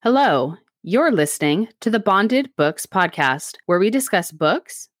Hello, you're listening to the Bonded Books podcast, where we discuss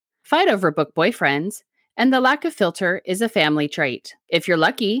books, fight over book boyfriends, and the lack of filter is a family trait. If you're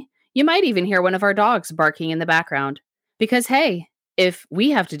lucky, you might even hear one of our dogs barking in the background. Because hey, if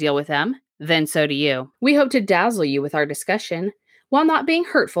we have to deal with them, then so do you. We hope to dazzle you with our discussion while not being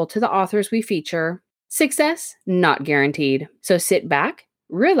hurtful to the authors we feature. Success not guaranteed. So sit back,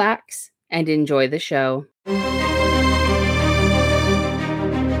 relax, and enjoy the show.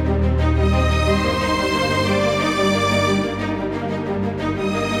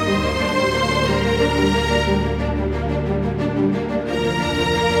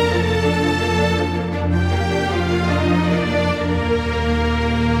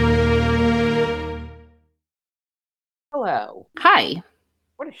 Hello. Hi.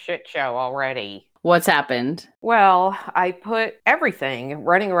 What a shit show already. What's happened? Well, I put everything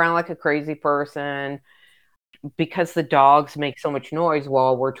running around like a crazy person because the dogs make so much noise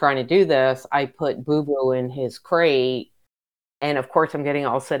while we're trying to do this. I put Boo Boo in his crate. And of course, I'm getting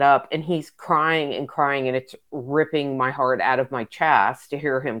all set up and he's crying and crying and it's ripping my heart out of my chest to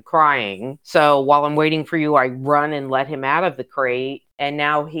hear him crying. So while I'm waiting for you, I run and let him out of the crate. And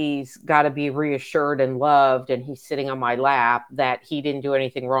now he's got to be reassured and loved. And he's sitting on my lap that he didn't do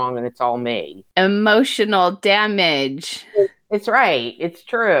anything wrong and it's all me. Emotional damage. It's right. It's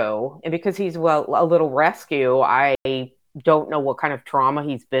true. And because he's, a little rescue, I don't know what kind of trauma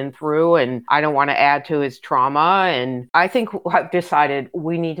he's been through and I don't want to add to his trauma. And I think I've decided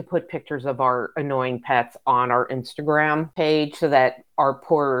we need to put pictures of our annoying pets on our Instagram page so that our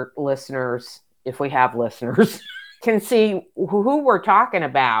poor listeners, if we have listeners, can see who we're talking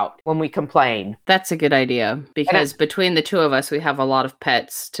about when we complain. That's a good idea because between the two of us, we have a lot of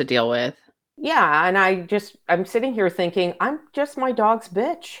pets to deal with. Yeah. And I'm sitting here thinking, I'm just my dog's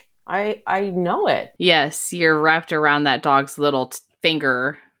bitch. I know it. Yes, you're wrapped around that dog's little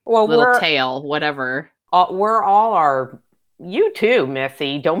finger, tail, whatever. We're all you too,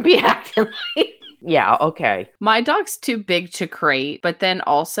 Missy. Don't be acting like... Yeah, okay. My dog's too big to crate, but then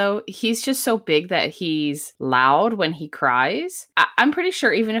also he's just so big that he's loud when he cries. I'm pretty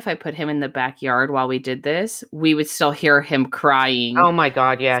sure even if I put him in the backyard while we did this, we would still hear him crying. Oh my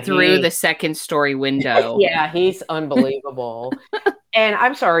God, yeah. Through the second story window. Yeah, he's unbelievable. And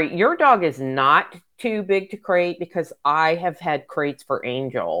I'm sorry, your dog is not too big to crate because I have had crates for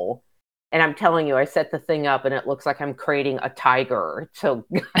Angel. And I'm telling you, I set the thing up and it looks like I'm crating a tiger. So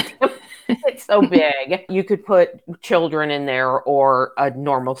it's so big. You could put children in there or a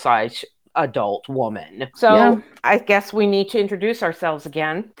normal size adult woman. So yeah. I guess we need to introduce ourselves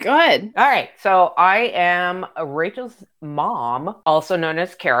again. Go ahead. All right. So I am Rachel's mom, also known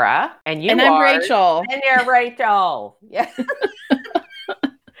as Kara. And I'm Rachel. And you're Rachel. Yeah.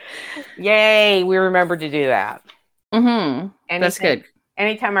 Yay. We remembered to do that. Mm-hmm. That's good.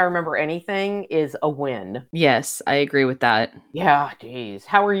 Anytime I remember anything is a win. Yes, I agree with that. Yeah, geez.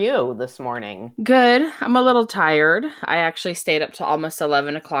 How are you this morning? Good. I'm a little tired. I actually stayed up till almost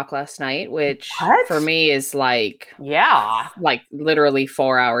 11 o'clock last night, which for me is like literally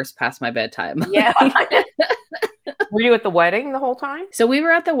 4 hours past my bedtime. Yeah. Were you at the wedding the whole time? So we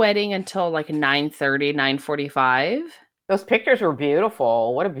were at the wedding until like 9:30, 9:45. Those pictures were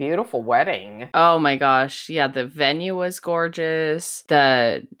beautiful. What a beautiful wedding. Oh my gosh. Yeah, the venue was gorgeous.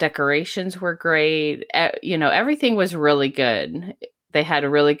 The decorations were great. Everything was really good. They had a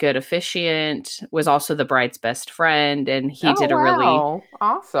really good officiant, was also the bride's best friend, and he did a really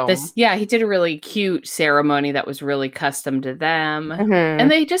awesome. He did a really cute ceremony that was really custom to them. Mm-hmm.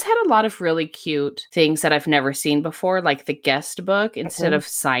 And they just had a lot of really cute things that I've never seen before, like the guest book instead of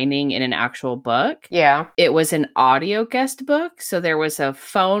signing in an actual book. Yeah. It was an audio guest book, so there was a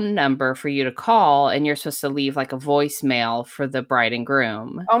phone number for you to call and you're supposed to leave like a voicemail for the bride and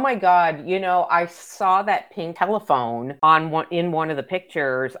groom. Oh my God, I saw that pink telephone in one of the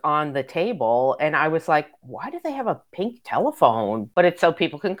pictures on the table and I was like, why do they have a pink telephone? But it's so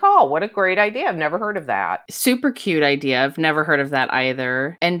people can call. What a great idea. I've never heard of that. Super cute idea. I've never heard of that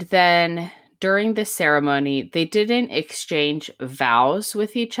either. And then during the ceremony, they didn't exchange vows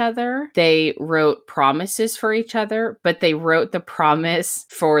with each other. They wrote promises for each other, but they wrote the promise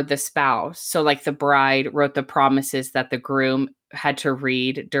for the spouse. So like the bride wrote the promises that the groom had to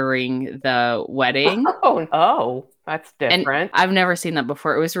read during the wedding. Oh, that's different. And I've never seen that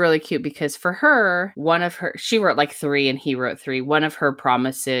before. It was really cute because for her, she wrote like 3 and he wrote 3. One of her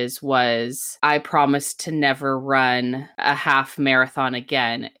promises was, I promised to never run a half marathon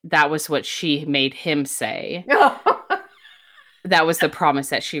again. That was what she made him say. That was the promise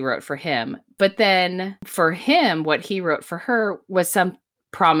that she wrote for him. But then for him, what he wrote for her was some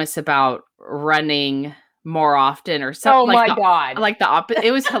promise about running more often or Oh something my God. like the opposite.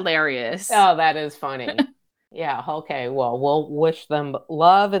 It was hilarious. Oh, that is funny. Yeah, okay. Well, we'll wish them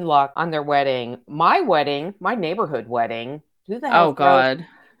love and luck on their wedding, my neighborhood wedding. Who the hell Oh throws God.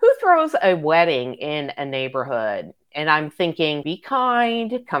 who throws a wedding in a neighborhood? And I'm thinking, be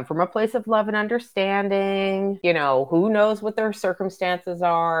kind, come from a place of love and understanding. Who knows what their circumstances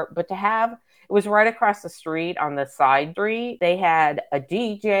are, but it was right across the street on the side street. They had a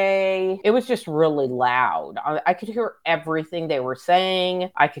DJ. It was just really loud. I could hear everything they were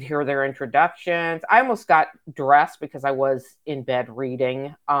saying. I could hear their introductions. I almost got dressed because I was in bed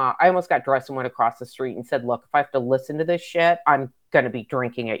reading. I almost got dressed and went across the street and said, look, if I have to listen to this shit, I'm going to be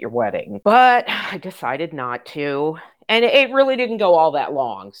drinking at your wedding. But I decided not to. And it really didn't go all that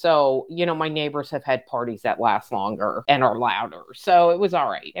long. So, my neighbors have had parties that last longer and are louder. So it was all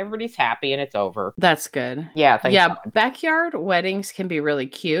right. Everybody's happy and it's over. That's good. Yeah, thank God. Backyard weddings can be really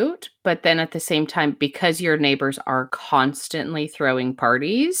cute, but then at the same time, because your neighbors are constantly throwing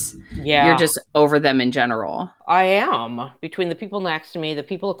parties, you're just over them in general. I am. Between the people next to me, the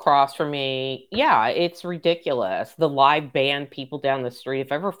people across from me. Yeah, it's ridiculous. The live band people down the street.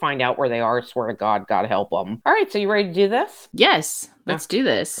 If I ever find out where they are, I swear to God, God help them. All right, so you ready to do this? Yes, let's do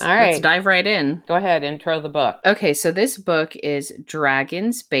this. All right. Let's dive right in. Go ahead, intro the book. Okay, so this book is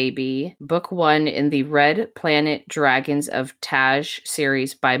Dragon's Baby, book 1 in the Red Planet Dragons of Taj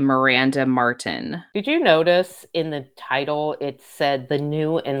series by Miranda Martin. Did you notice in the title it said the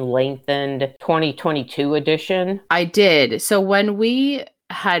new and lengthened 2022 edition? I did. So when we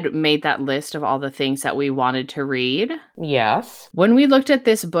had made that list of all the things that we wanted to read. Yes. When we looked at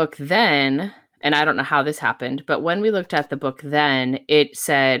this book then, and I don't know how this happened, but when we looked at the book then, it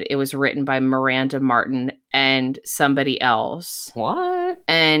said it was written by Miranda Martin and somebody else. What?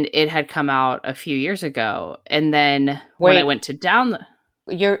 And it had come out a few years ago. And then when I went to download...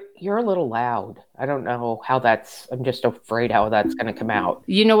 You're a little loud. I don't know how I'm just afraid how that's going to come out.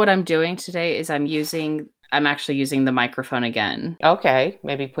 You know what I'm doing today is I'm actually using the microphone again. Okay,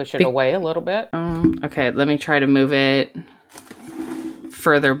 maybe push it away a little bit. Okay, let me try to move it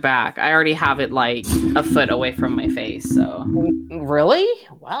further back. I already have it like a foot away from my face, so. Really?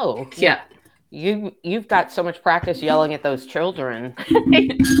 Wow. Yeah. You've got so much practice yelling at those children.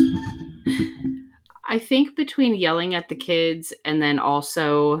 I think between yelling at the kids and then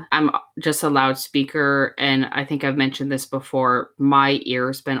also I'm just a loudspeaker, and I think I've mentioned this before, my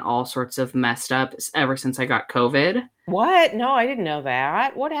ear's been all sorts of messed up ever since I got COVID. What? No, I didn't know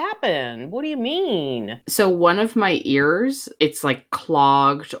that. What happened? What do you mean? So one of my ears, it's like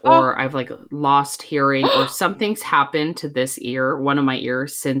clogged or I've like lost hearing or something's happened to this ear, one of my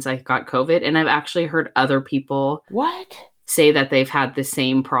ears, since I got COVID. And I've actually heard other people say that they've had the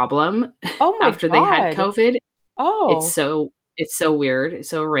same problem after they had COVID. Oh, it's so weird. It's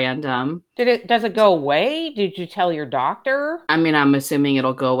so random. Does it go away? Did you tell your doctor? I mean, I'm assuming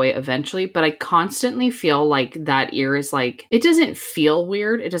it'll go away eventually, but I constantly feel like that ear is like, it doesn't feel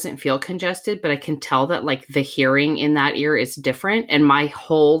weird. It doesn't feel congested, but I can tell that like the hearing in that ear is different. And my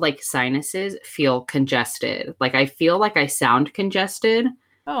whole like sinuses feel congested. Like I feel like I sound congested.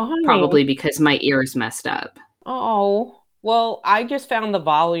 Oh, honey. Probably because my ear is messed up. Oh. Well, I just found the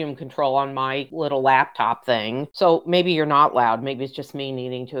volume control on my little laptop thing. So maybe you're not loud. Maybe it's just me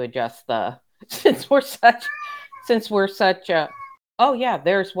needing to adjust since we're such a oh yeah,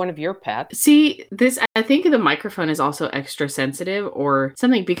 there's one of your pets. See, I think the microphone is also extra sensitive or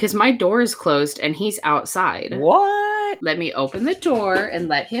something because my door is closed and he's outside. What? Let me open the door and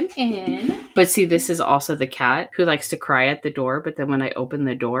let him in. But see, this is also the cat who likes to cry at the door. But then when I open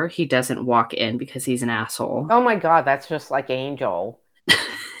the door, he doesn't walk in because he's an asshole. Oh my God, that's just like Angel.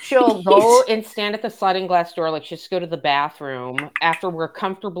 She'll go and stand at the sliding glass door, like she'll just go to the bathroom after we're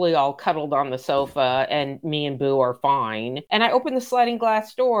comfortably all cuddled on the sofa and me and Boo are fine. And I open the sliding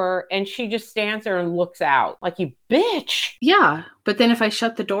glass door and she just stands there and looks out like, you bitch. Yeah. But then if I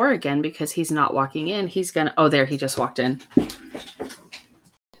shut the door again because he's not walking in, he's gonna, oh, there, he just walked in.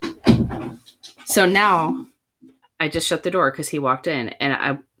 So now I just shut the door because he walked in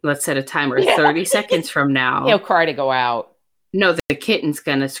and let's set a timer 30 seconds from now. He'll cry to go out. No, the kitten's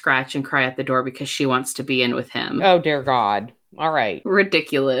gonna scratch and cry at the door because she wants to be in with him. Oh, dear God. All right.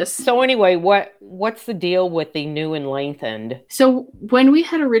 Ridiculous. So anyway, what's the deal with the new and lengthened? So when we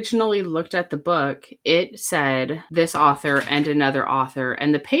had originally looked at the book, it said this author and another author,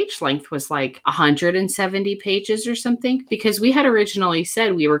 and the page length was like 170 pages or something, because we had originally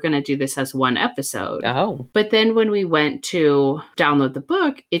said we were going to do this as one episode. Oh. But then when we went to download the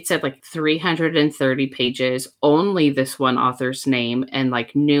book, it said like 330 pages, only this one author's name, and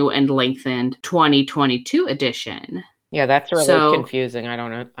like new and lengthened 2022 edition. Yeah, that's really So confusing. I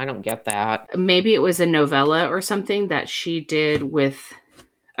don't know. I don't get that. maybe it was a novella or something that she did with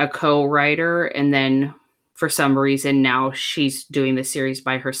a co-writer, and then for some reason now she's doing the series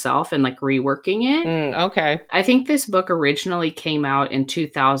by herself and like reworking it. Okay. I think this book originally came out in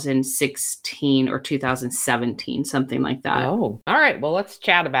 2016 or 2017, something like that. Oh, all right. Well, let's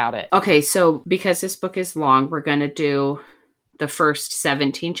chat about it. Okay, so because this book is long, we're going to do the first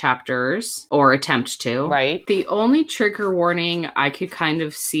 17 chapters, or attempt to. Right. The only trigger warning I could kind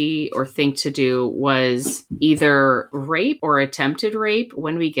of see or think to do was either rape or attempted rape.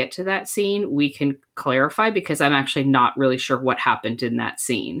 When we get to that scene, we can clarify, because I'm actually not really sure what happened in that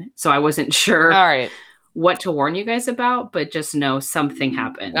scene. So I wasn't sure All right. what to warn you guys about, but just know something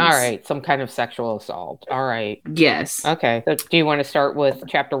happens. All right. Some kind of sexual assault. All right. Yes. Okay. So do you want to start with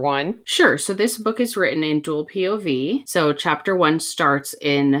chapter 1? Sure. So this book is written in dual POV. So chapter 1 starts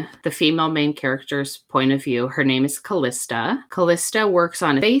in the female main character's point of view. Her name is Callista. Callista works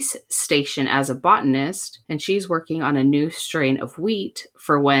on a space station as a botanist, and she's working on a new strain of wheat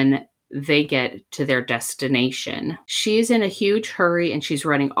for when they get to their destination. She's in a huge hurry, and she's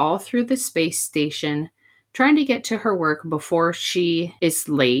running all through the space station, trying to get to her work before she is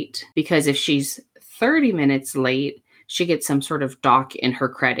late, because if she's 30 minutes late, she gets some sort of dock in her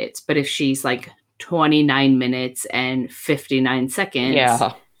credits. But if she's like 29 minutes and 59 seconds,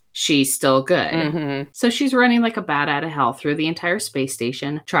 she's still good. Mm-hmm. So she's running like a bat out of hell through the entire space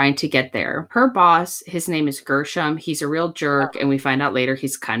station, trying to get there. Her boss, his name is Gershom. He's a real jerk, and we find out later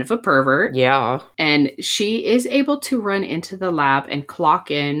he's kind of a pervert. Yeah. And she is able to run into the lab and clock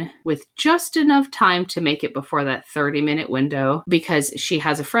in with just enough time to make it before that 30-minute window, because she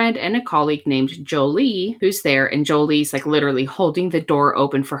has a friend and a colleague named Jolie who's there, and Jolie's like literally holding the door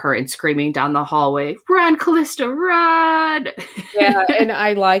open for her and screaming down the hallway, "Run, Callista, run!" Yeah, and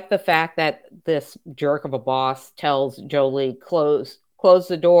I like the fact that this jerk of a boss tells Jolie, close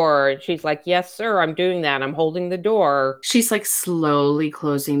the door, and she's like, "Yes, sir, I'm doing that. I'm holding the door." She's like slowly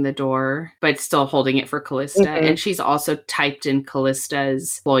closing the door, but still holding it for Callista. Mm-hmm. And she's also typed in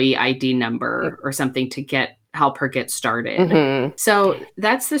Callista's employee ID number or something to help her get started. Mm-hmm. So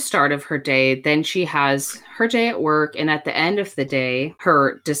that's the start of her day. Then she has her day at work, and at the end of the day,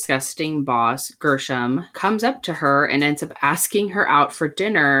 her disgusting boss, Gershom, comes up to her and ends up asking her out for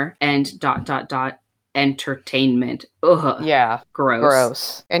dinner and ... entertainment. Ugh. Yeah.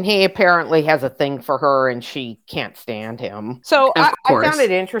 Gross. And he apparently has a thing for her, and she can't stand him. So I found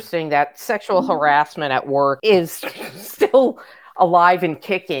it interesting that sexual harassment at work is still alive and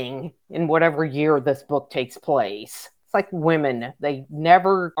kicking in whatever year this book takes place. It's like women, they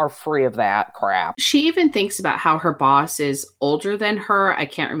never are free of that crap. She even thinks about how her boss is older than her. I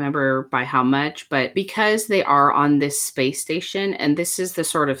can't remember by how much, but because they are on this space station, and this is the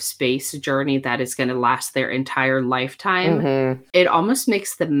sort of space journey that is going to last their entire lifetime, it almost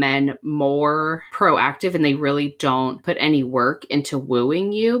makes the men more proactive, and they really don't put any work into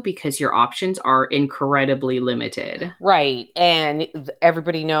wooing you because your options are incredibly limited. Right. And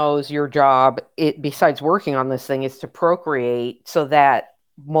everybody knows your job, besides working on this thing, is to procreate so that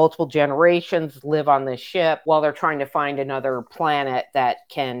multiple generations live on this ship while they're trying to find another planet that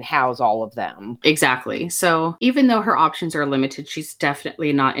can house all of them. Exactly. So even though her options are limited, she's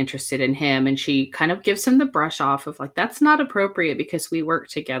definitely not interested in him. And she kind of gives him the brush off of like, that's not appropriate because we work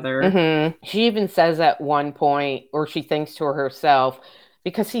together. Mm-hmm. She even says at one point, or she thinks to herself,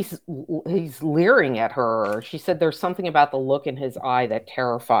 because he's leering at her. She said, "There's something about the look in his eye that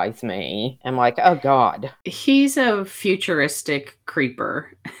terrifies me." I'm like, oh God. He's a futuristic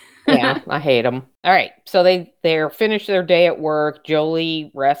creeper. Yeah, I hate him. All right, so they're finished their day at work.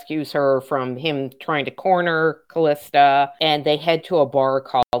 Jolie rescues her from him trying to corner Callista, and they head to a bar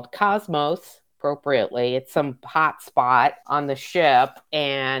called Cosmos. Appropriately, it's some hot spot on the ship,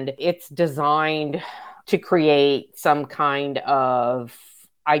 and it's designed to create some kind of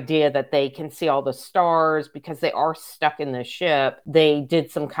idea that they can see all the stars because they are stuck in the ship. They did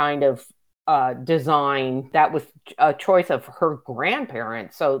some kind of design that was a choice of her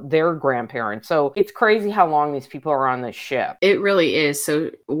grandparents, so their grandparents. So it's crazy how long these people are on the ship. It really is.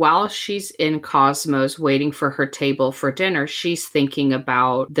 So while she's in Cosmos waiting for her table for dinner, she's thinking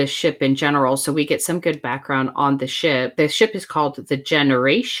about the ship in general. So we get some good background on the ship. The ship is called the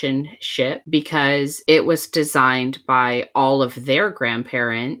Generation ship because it was designed by all of their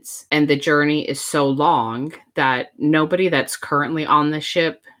grandparents, and the journey is so long that nobody that's currently on the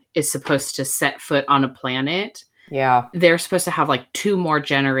ship is supposed to set foot on a planet. Yeah. They're supposed to have like 2 more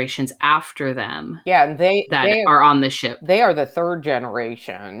generations after them. Yeah, and they are on the ship. They are the 3rd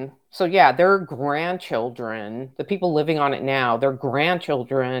generation. So yeah, their grandchildren, the people living on it now, their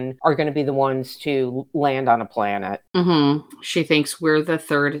grandchildren are going to be the ones to land on a planet. She thinks we're the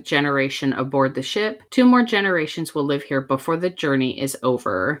third generation aboard the ship. 2 more generations will live here before the journey is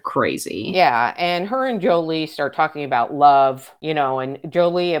over. Crazy. Yeah, and her and Jolie start talking about love, and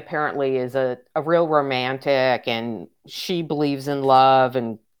Jolie apparently is a real romantic, and she believes in love,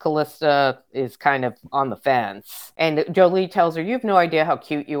 and Callista is kind of on the fence. And Jolie tells her, "You have no idea how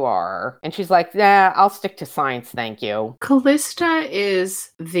cute you are." And she's like, "Nah, I'll stick to science, thank you." Callista is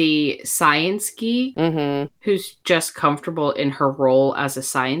the science geek who's just comfortable in her role as a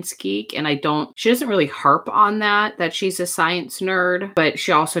science geek. And she doesn't really harp on that she's a science nerd, but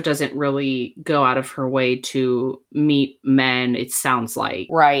she also doesn't really go out of her way to meet men, it sounds like.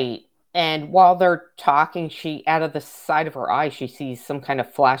 Right. And while they're talking, she, out of the side of her eye, she sees some kind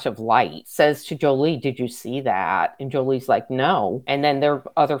of flash of light. Says to Jolie, "Did you see that?" And Jolie's like, "No." And then their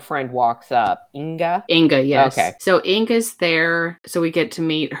other friend walks up. Inga? Inga, yes. Okay. So Inga's there. So we get to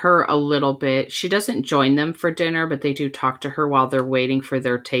meet her a little bit. She doesn't join them for dinner, but they do talk to her while they're waiting for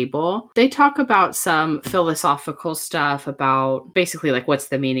their table. They talk about some philosophical stuff about basically like what's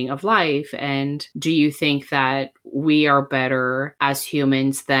the meaning of life, and do you think that we are better as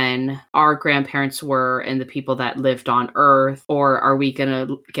humans than our grandparents were and the people that lived on Earth, or are we going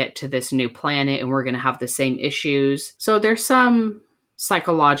to get to this new planet and we're going to have the same issues? So there's some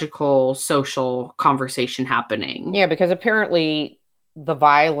psychological, social conversation happening. Yeah, because apparently the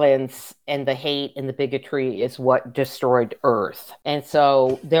violence and the hate and the bigotry is what destroyed Earth. And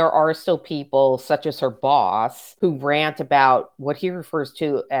so there are still people, such as her boss, who rant about what he refers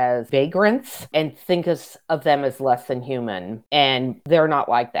to as vagrants and think of them as less than human. And they're not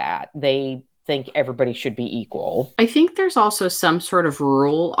like that. They think everybody should be equal. I think there's also some sort of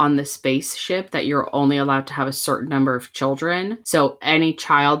rule on the spaceship that you're only allowed to have a certain number of children. So any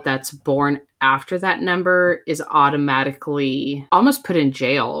child that's born after that number is automatically almost put in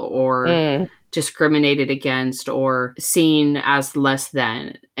jail or discriminated against or seen as less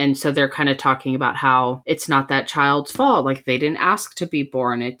than. And so they're kind of talking about how it's not that child's fault. Like they didn't ask to be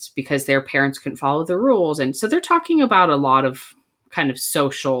born. It's because their parents couldn't follow the rules. And so they're talking about a lot of kind of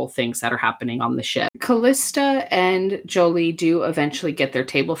social things that are happening on the ship. Callista and Jolie do eventually get their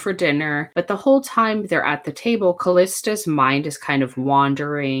table for dinner, but the whole time they're at the table, Callista's mind is kind of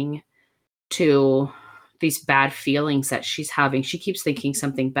wandering to these bad feelings that she's having. She keeps thinking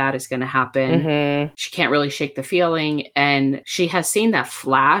something bad is going to happen. She can't really shake the feeling. And she has seen that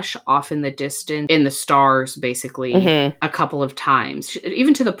flash off in the distance, in the stars, basically, a couple of times.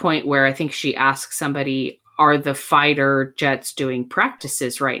 Even to the point where I think she asks somebody, "Are the fighter jets doing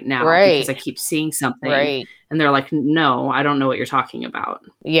practices right now?" Right. Because I keep seeing something. Right. And they're like, "No, I don't know what you're talking about."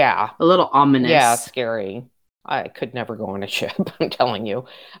 Yeah. A little ominous. Yeah, scary. I could never go on a ship, I'm telling you.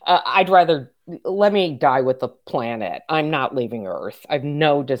 I'd rather, let me die with the planet. I'm not leaving Earth. I have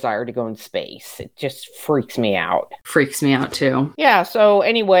no desire to go in space. It just freaks me out. Freaks me out too. Yeah, so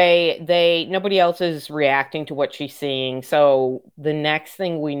anyway, nobody else is reacting to what she's seeing. So the next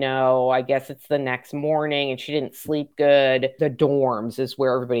thing we know, I guess it's the next morning, and she didn't sleep good. The dorms is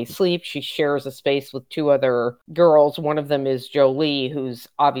where everybody sleeps. She shares a space with 2 other girls. One of them is Jolie, who's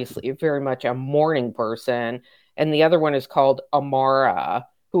obviously very much a morning person. And the other one is called Amara,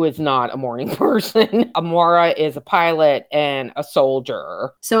 who is not a morning person. Amara is a pilot and a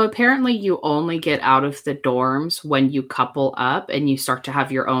soldier. So apparently you only get out of the dorms when you couple up and you start to have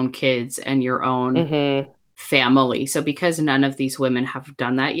your own kids and your own family. So because none of these women have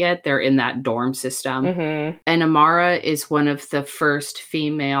done that yet, they're in that dorm system. And Amara is one of the first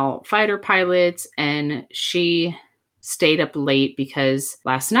female fighter pilots, and she stayed up late because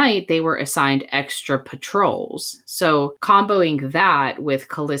last night they were assigned extra patrols. So comboing that with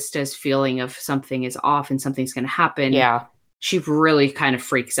Callista's feeling of something is off and something's going to happen. Yeah. She really kind of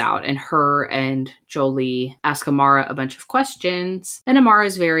freaks out, and her and Jolie ask Amara a bunch of questions, and Amara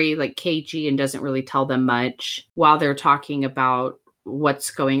is very like cagey and doesn't really tell them much while they're talking about what's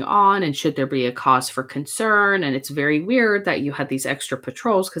going on and should there be a cause for concern. And it's very weird that you had these extra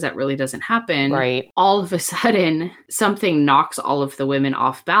patrols because that really doesn't happen. Right. All of a sudden, something knocks all of the women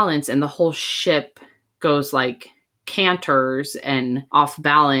off balance and the whole ship goes like canters and off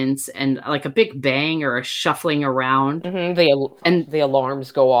balance and like a big bang or a shuffling around. The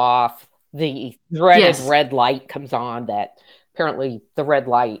alarms go off. The dreaded red light comes on that apparently the red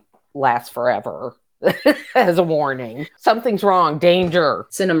light lasts forever. as a warning. Something's wrong. Danger.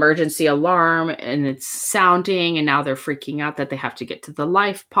 It's an emergency alarm and it's sounding, and now they're freaking out that they have to get to the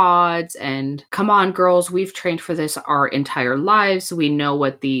life pods. And come on, girls, we've trained for this our entire lives. We know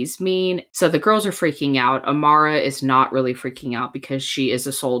what these mean. So the girls are freaking out. Amara is not really freaking out because she is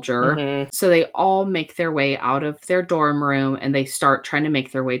a soldier. Mm-hmm. So they all make their way out of their dorm room and they start trying to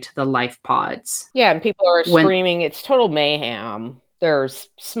make their way to the life pods. Yeah, and people are screaming. It's total mayhem. There's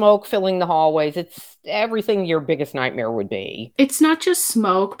smoke filling the hallways. It's everything your biggest nightmare would be. It's not just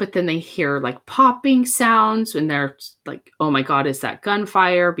smoke, but then they hear like popping sounds and they're like, oh my God, is that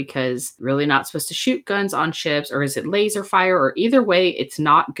gunfire? Because really not supposed to shoot guns on ships, or is it laser fire? Or either way, it's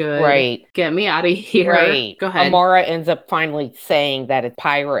not good. Right. Get me out of here. Right. Go ahead. Amara ends up finally saying that it's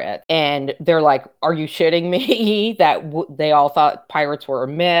pirate. And they're like, are you shitting me? That they all thought pirates were a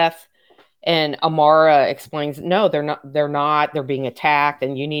myth. And Amara explains, no, they're not. They're being attacked,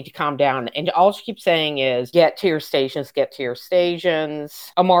 and you need to calm down. And all she keeps saying is, get to your stations, get to your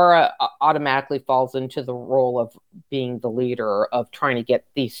stations. Amara automatically falls into the role of being the leader of trying to get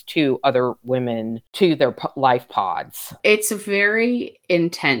these two other women to their life pods. It's a very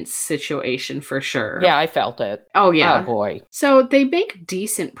intense situation for sure. Yeah, I felt it. Oh, yeah. Oh, boy. So they make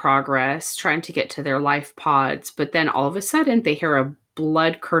decent progress trying to get to their life pods, but then all of a sudden they hear a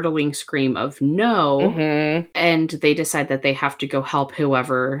blood-curdling scream of no, Mm-hmm. and they decide that they have to go help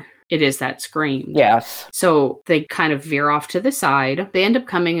whoever it is that screamed. Yes. So they kind of veer off to the side. They end up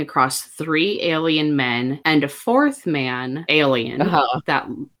coming across 3 alien men and a 4th man, alien, that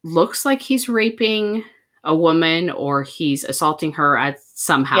looks like he's raping a woman or he's assaulting her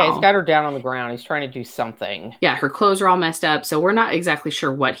somehow. Yeah, he's got her down on the ground. He's trying to do something. Yeah, her clothes are all messed up, so we're not exactly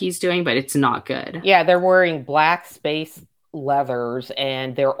sure what he's doing, but it's not good. Yeah, they're wearing black space leathers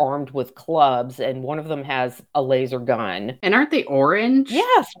and they're armed with clubs, and one of them has a laser gun. And aren't they orange?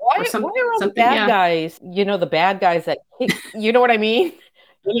 Yes. Why are all the bad guys, the bad guys that kick, you know what I mean?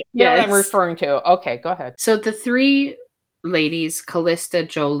 You know what I'm referring to. Okay, go ahead. So the 3 ladies, Callista,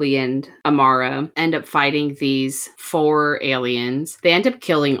 Jolie, and Amara, end up fighting these 4 aliens. They end up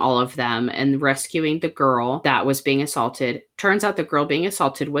killing all of them and rescuing the girl that was being assaulted. Turns out the girl being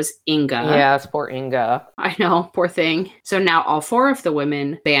assaulted was Inga. Yes, poor Inga. I know, poor thing. So now all 4 of the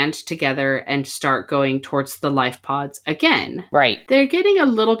women band together and start going towards the life pods again. Right. They're getting a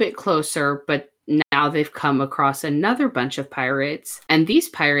little bit closer, but now they've come across another bunch of pirates, and these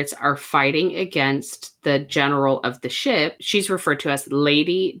pirates are fighting against the general of the ship. She's referred to as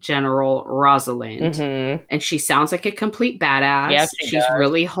Lady General Rosalind, and she sounds like a complete badass. Yes, she's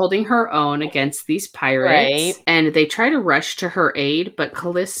really holding her own against these pirates, and they try to rush to her aid, but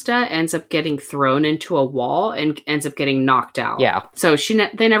Callista ends up getting thrown into a wall and ends up getting knocked out. Yeah. So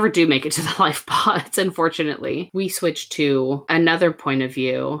they never do make it to the life pods, unfortunately. We switch to another point of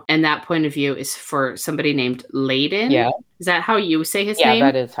view, and that point of view is for somebody named Layden. Yeah. Is that how you say his name?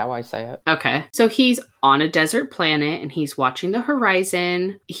 Yeah, that is how I say it. Okay. So he's on a desert planet and he's watching the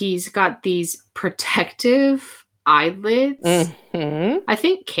horizon. He's got these protective eyelids. I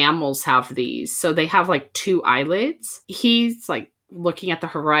think camels have these. So they have like 2 eyelids. He's like looking at the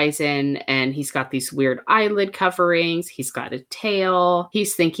horizon and he's got these weird eyelid coverings. He's got a tail.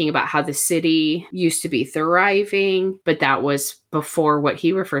 He's thinking about how the city used to be thriving, but that was before what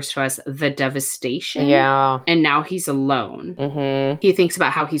he refers to as the devastation. Yeah. And now he's alone. He thinks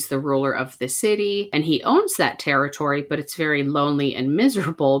about how he's the ruler of the city and he owns that territory, but it's very lonely and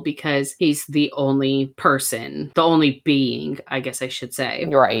miserable because he's the only person, the only being, I guess I should say.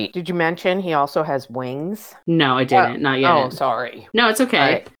 Right. Did you mention he also has wings? No, I didn't. Not yet. Oh, sorry. No, it's okay.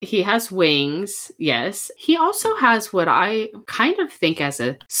 Right. He has wings, yes. He also has what I kind of think as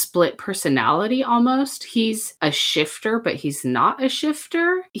a split personality almost. He's a shifter, but he's not a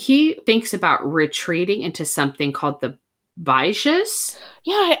shifter. He thinks about retreating into something called the Bajus.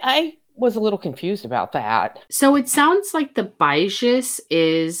 Yeah, I was a little confused about that. So it sounds like the Bajus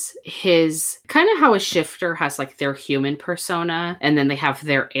is his kind of how a shifter has like their human persona and then they have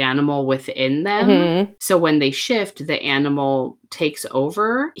their animal within them. So when they shift, the animal takes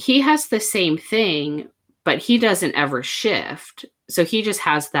over. He has the same thing, but he doesn't ever shift. So he just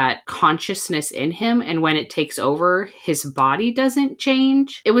has that consciousness in him. And when it takes over, his body doesn't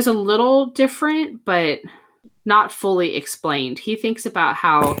change. It was a little different, but not fully explained. He thinks about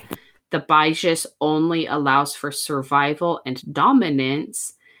how the Bajus only allows for survival and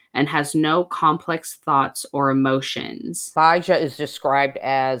dominance, and has no complex thoughts or emotions. Baja is described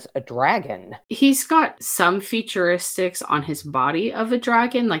as a dragon. He's got some futuristics on his body of a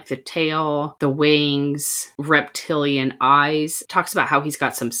dragon, like the tail, the wings, reptilian eyes. Talks about how he's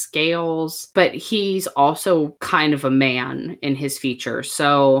got some scales, but he's also kind of a man in his features.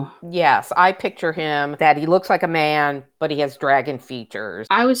 So yes, I picture him that he looks like a man, but he has dragon features.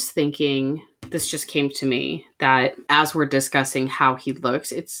 I was thinking, this just came to me, that as we're discussing how he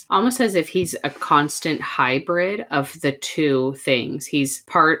looks, it's almost as if he's a constant hybrid of the two things. He's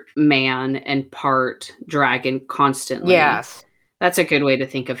part man and part dragon constantly. Yes. That's a good way to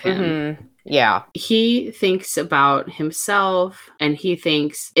think of him. Mm-hmm. Yeah. He thinks about himself, and he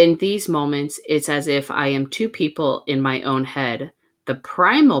thinks, in these moments, it's as if I am two people in my own head. The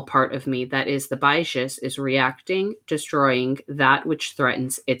primal part of me, that is the Baijas, is reacting, destroying that which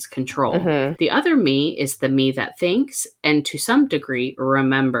threatens its control. Mm-hmm. The other me is the me that thinks and to some degree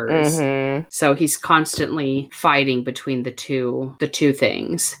remembers. Mm-hmm. So he's constantly fighting between the two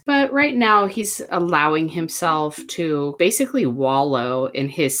things. But right now he's allowing himself to basically wallow in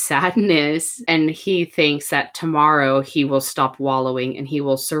his sadness, and he thinks that tomorrow he will stop wallowing and he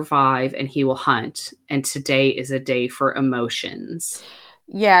will survive and he will hunt. And today is a day for emotions.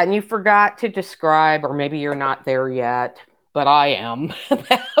 Yeah, and you forgot to describe, or maybe you're not there yet, but I am,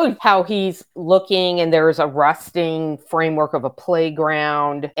 how he's looking, and there's a rusting framework of a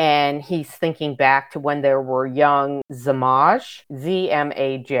playground, and he's thinking back to when there were young Zamaj,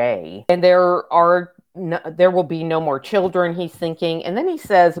 Z-M-A-J, and there will be no more children, he's thinking. And then he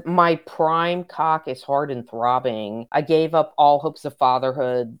says, my prime cock is hard and throbbing. I gave up all hopes of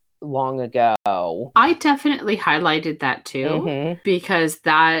fatherhood long ago. I definitely highlighted that too, because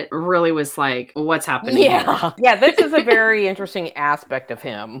that really was like, what's happening here? Yeah, this is a very interesting aspect of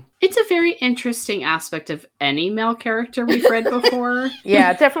him. It's a very interesting aspect of any male character we've read before.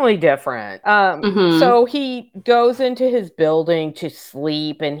 Yeah, definitely different. So he goes into his building to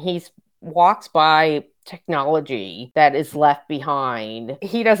sleep, and he walks by technology that is left behind.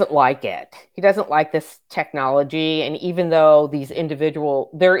 He doesn't like it. He doesn't like this technology. And even though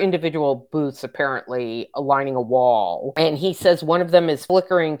their individual booths apparently aligning a wall, and he says one of them is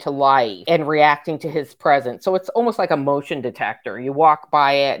flickering to life and reacting to his presence. So it's almost like a motion detector. You walk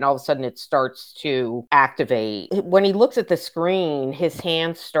by it and all of a sudden it starts to activate. When he looks at the screen, his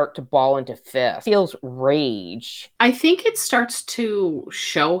hands start to ball into fists. He feels rage. I think it starts to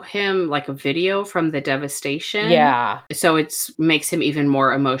show him like a video from the devastation. Yeah. So it makes him even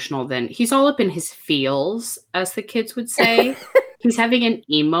more emotional than he's all up in his feels, as the kids would say. He's having an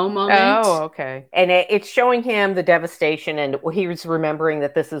emo moment. Oh, okay. And it's showing him the devastation, and he's remembering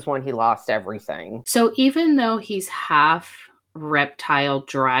that this is when he lost everything. So even though he's half reptile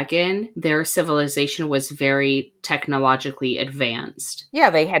dragon, their civilization was very technologically advanced. Yeah,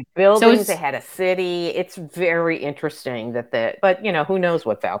 they had buildings, they had a city. It's very interesting but who knows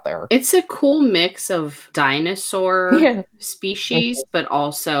what's out there. It's a cool mix of dinosaur species, but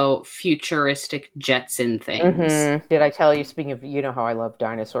also futuristic Jetson things. Did I tell you, speaking of, how I love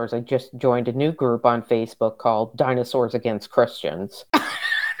dinosaurs, I just joined a new group on Facebook called Dinosaurs Against Christians.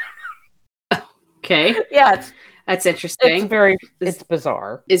 Okay. Yeah, that's interesting. It's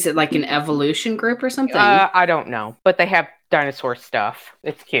bizarre. Is it like an evolution group or something? I don't know, but they have dinosaur stuff.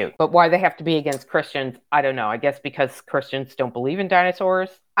 It's cute. But why they have to be against Christians, I don't know. I guess because Christians don't believe in dinosaurs.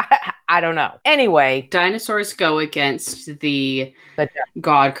 I don't know. Anyway. Dinosaurs go against the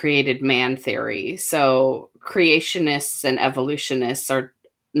God created man theory. So creationists and evolutionists are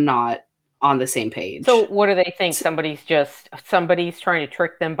not on the same page. So what do they think? Somebody's trying to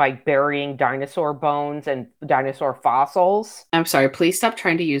trick them by burying dinosaur bones and dinosaur fossils? I'm sorry, please stop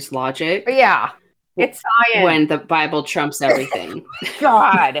trying to use logic. Yeah. It's science. When the Bible trumps everything.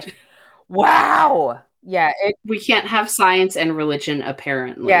 God. Wow. Yeah. We can't have science and religion,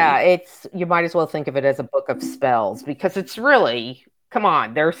 apparently. Yeah, you might as well think of it as a book of spells, because it's really, come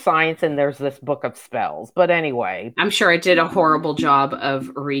on, there's science and there's this book of spells. But anyway. I'm sure I did a horrible job of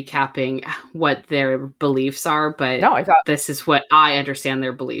recapping what their beliefs are, but this is what I understand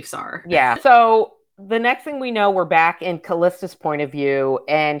their beliefs are. Yeah. So the next thing we know, we're back in Callista's point of view,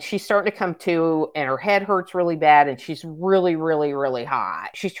 and she's starting to come to, and her head hurts really bad, and she's really, really, really hot.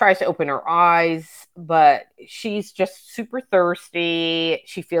 She tries to open her eyes, but she's just super thirsty.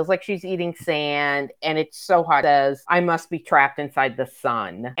 She feels like she's eating sand, and it's so hot. Says, I must be trapped inside the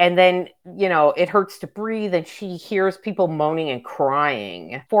sun. And then, it hurts to breathe, and she hears people moaning and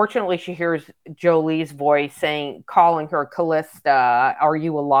crying. Fortunately, she hears Jolie's voice calling her, Callista, are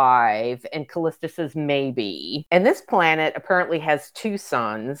you alive? And Callista says, maybe. And this planet apparently has two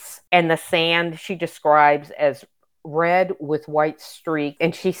suns, and the sand she describes as red with white streak,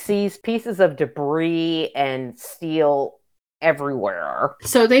 and she sees pieces of debris and steel everywhere.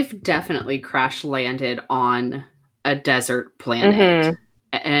 So they've definitely crash landed on a desert planet.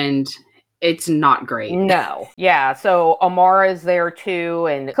 And it's not great. No. Yeah. So Amara is there too.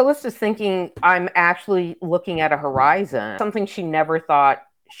 And Callista's thinking, I'm actually looking at a horizon. Something she never thought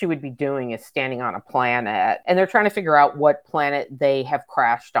she would be doing is standing on a planet. And they're trying to figure out what planet they have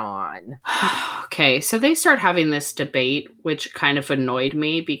crashed on. Okay, so they start having this debate, which kind of annoyed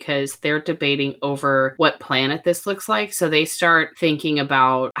me because they're debating over what planet this looks like. So they start thinking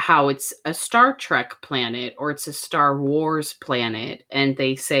about how it's a Star Trek planet or it's a Star Wars planet. And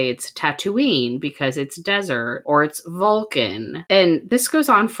they say it's Tatooine because it's desert, or it's Vulcan. And this goes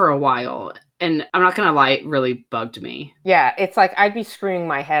on for a while. And I'm not going to lie, it really bugged me. Yeah, it's like I'd be screaming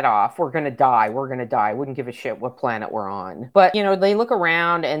my head off. We're going to die. We're going to die. Wouldn't give a shit what planet we're on. But, you know, they look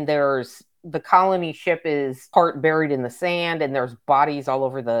around and there's the colony ship is part buried in the sand and there's bodies all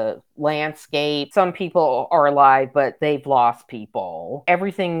over the landscape. Some people are alive, but they've lost people.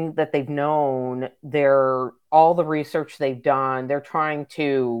 Everything that they've known, all the research they've done, they're trying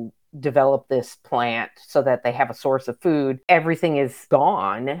to develop this plant so that they have a source of food. Everything is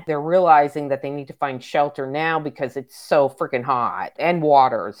gone. They're realizing that they need to find shelter now because it's so freaking hot, and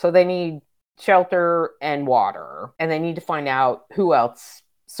water. So they need shelter and water, and they need to find out who else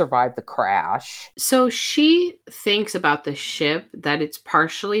survived the crash. So she thinks about the ship, that it's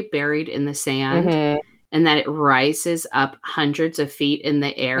partially buried in the sand. And that it rises up hundreds of feet in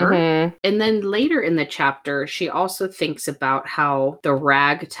the air. And then later in the chapter, she also thinks about how the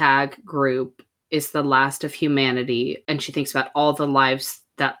ragtag group is the last of humanity. And she thinks about all the lives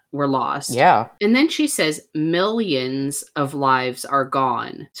that were lost. Yeah. And then she says millions of lives are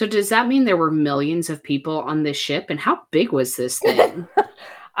gone. So does that mean there were millions of people on this ship? And how big was this thing?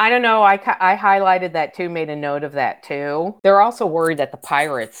 I don't know. I highlighted that too, made a note of that too. They're also worried that the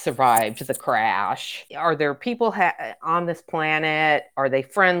pirates survived the crash. Are there people on this planet? Are they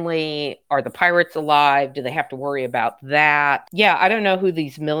friendly? Are the pirates alive? Do they have to worry about that? Yeah, I don't know who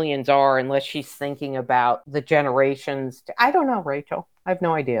these millions are unless she's thinking about the generations. I don't know, Rachel. I have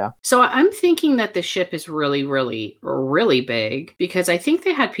no idea. So I'm thinking that the ship is really, really, really big because I think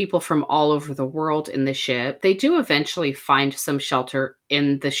they had people from all over the world in the ship. They do eventually find some shelter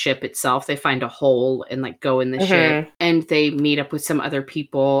in the ship itself. They find a hole and like go in the ship, and they meet up with some other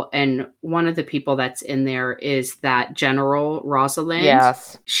people. And one of the people that's in there is that General Rosalind.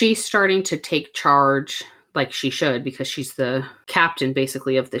 Yes. She's starting to take charge, like she should, because she's the captain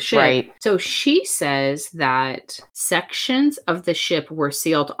basically of the ship. Right. So she says that sections of the ship were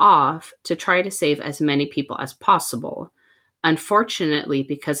sealed off to try to save as many people as possible. Unfortunately,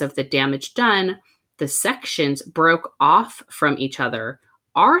 because of the damage done, the sections broke off from each other.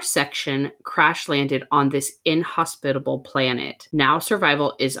 Our section crash landed on this inhospitable planet. Now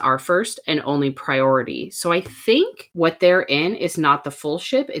survival is our first and only priority. So I think what they're in is not the full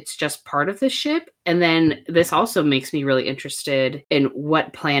ship. It's just part of the ship. And then this also makes me really interested in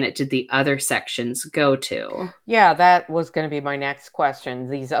what planet did the other sections go to? Yeah, that was going to be my next question.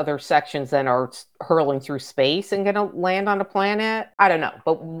 These other sections then are hurling through space and going to land on a planet? I don't know,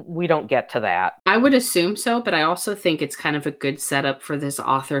 but we don't get to that. I would assume so, but I also think it's kind of a good setup for this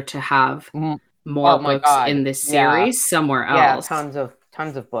author to have more books in this series somewhere else. Yeah,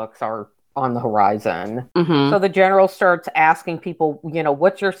 tons of books are on the horizon. So the general starts asking people, you know,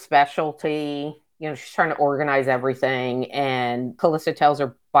 what's your specialty? You know, she's trying to organize everything. And Callista tells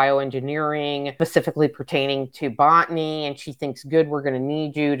her bioengineering, specifically pertaining to botany. And she thinks, good, we're going to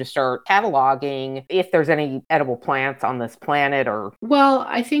need you to start cataloging if there's any edible plants on this planet. Or well,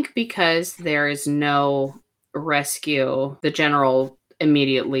 I think because there is no rescue, the general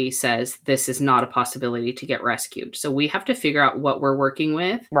immediately says this is not a possibility to get rescued. So we have to figure out what we're working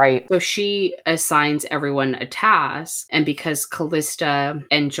with. Right. So she assigns everyone a task. And because Callista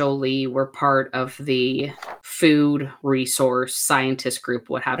and Jolie were part of the food resource scientist group,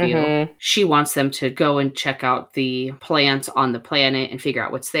 what have you, she wants them to go and check out the plants on the planet and figure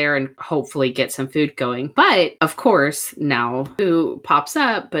out what's there and hopefully get some food going. But of course, now who pops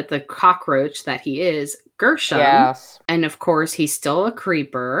up but the cockroach that he is, Gershom. Yes. And of course, he's still a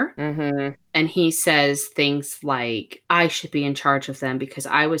creeper. And he says things like, I should be in charge of them because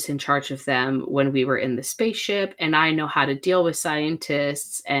I was in charge of them when we were in the spaceship and I know how to deal with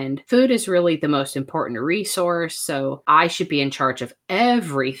scientists and food is really the most important resource. So I should be in charge of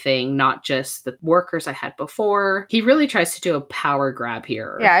everything, not just the workers I had before. He really tries to do a power grab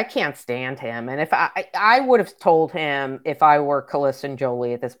here. Yeah, I can't stand him. And if I would have told him if I were Callista and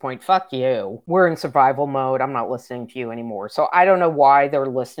Jolie at this point, fuck you. We're in survival mode. I'm not listening to you anymore. So I don't know why they're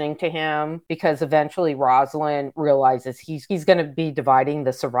listening to him. him because eventually Rosalind realizes he's going to be dividing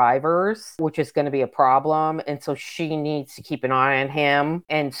the survivors, which is going to be a problem. And so she needs to keep an eye on him.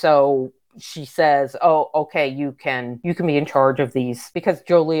 And so she says, oh, okay, you can be in charge of these, because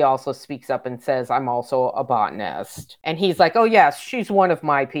Jolie also speaks up and says, I'm also a botanist. And he's like, oh yes, she's one of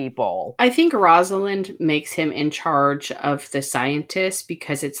my people. I think Rosalind makes him in charge of the scientists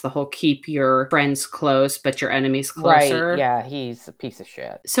because it's the whole keep your friends close but your enemies closer. Right, yeah, he's a piece of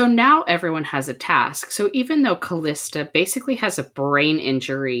shit. So now everyone has a task. So even though Callista basically has a brain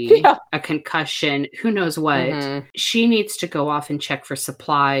injury, a concussion, who knows what, she needs to go off and check for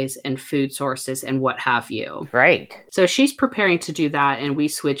supplies and food sources and what have you. Right. So she's preparing to do that, and we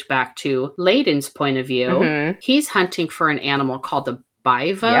switch back to Layden's point of view. He's hunting for an animal called the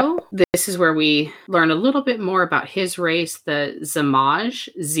bivo. Yep. This is where we learn a little bit more about his race, the Zamaj,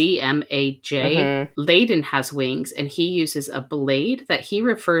 Z-M-A-J. Layden has wings, and he uses a blade that he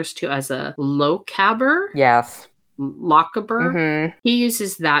refers to as a locabber. Yes. Lockaber. He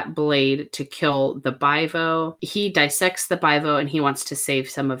uses that blade to kill the bivo. He dissects the bivo and he wants to save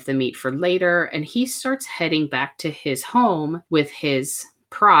some of the meat for later. And he starts heading back to his home with his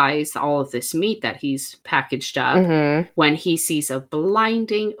prize, all of this meat that he's packaged up, when he sees a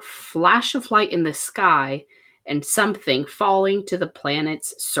blinding flash of light in the sky and something falling to the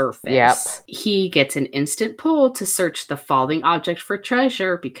planet's surface. Yep. He gets an instant pull to search the falling object for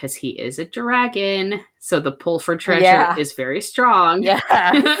treasure because he is a dragon. So the pull for treasure is very strong. Yes.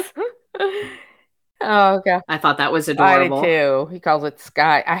 Oh, God. I thought that was adorable. I did too. He calls it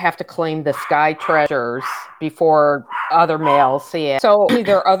sky. I have to claim the sky treasures before other males see it. So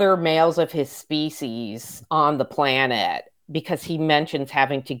there are other males of his species on the planet, because he mentions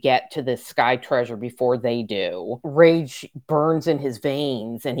having to get to this sky treasure before they do. Rage burns in his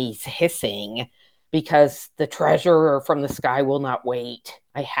veins and he's hissing because the treasure from the sky will not wait.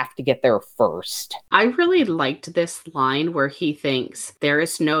 I have to get there first. I really liked this line where he thinks there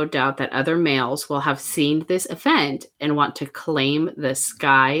is no doubt that other males will have seen this event and want to claim the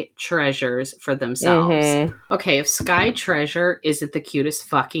sky treasures for themselves. Okay, if sky treasure isn't the cutest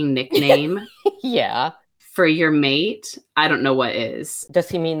fucking nickname. Yeah. For your mate, I don't know what is. Does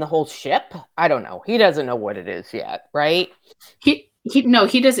he mean the whole ship? I don't know. He doesn't know what it is yet, right? He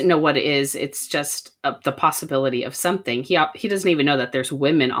doesn't know what it is. It's just the possibility of something. He doesn't even know that there's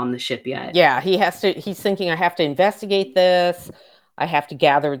women on the ship yet. Yeah, he's thinking, I have to investigate this. I have to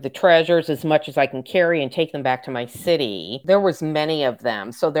gather the treasures as much as I can carry and take them back to my city. There was many of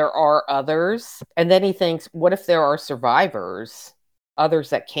them, so there are others. And then he thinks, what if there are survivors? Others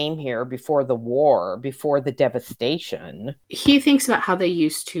that came here before the war, before the devastation. He thinks about how they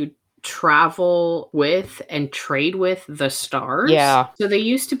used to travel with and trade with the stars. Yeah. So they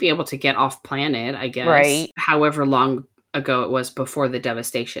used to be able to get off planet, I guess. Right. However long ago it was before the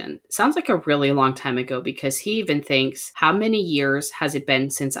devastation. Sounds like a really long time ago, because he even thinks, how many years has it been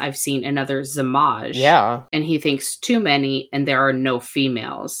since I've seen another Zamaj? Yeah. And he thinks too many, and there are no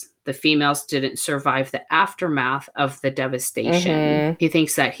females. The females didn't survive the aftermath of the devastation. He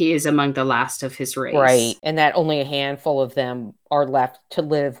thinks that he is among the last of his race. Right. And that only a handful of them are left to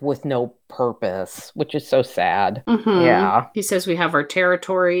live with no purpose, which is so sad. Yeah. He says we have our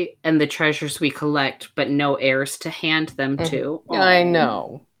territory and the treasures we collect, but no heirs to hand them to. I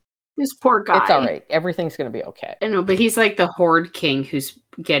know. This poor guy. It's all right. Everything's going to be okay. I know, but he's like the Horde King who's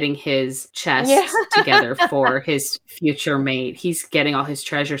getting his chest together for his future mate. He's getting all his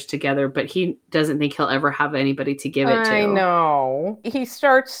treasures together, but he doesn't think he'll ever have anybody to give it to. I know. He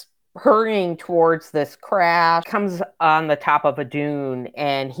starts hurrying towards this crash, comes on the top of a dune,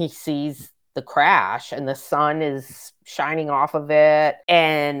 and he sees the crash, and the sun is shining off of it,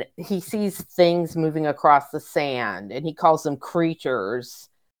 and he sees things moving across the sand, and he calls them creatures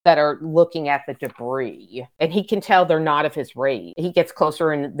that are looking at the debris, and he can tell they're not of his race. He gets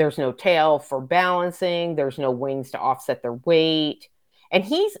closer, and there's no tail for balancing, there's no wings to offset their weight, and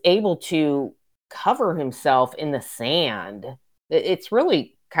he's able to cover himself in the sand. It's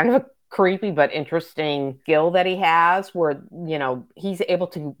really kind of a creepy but interesting skill that he has, where, you know, he's able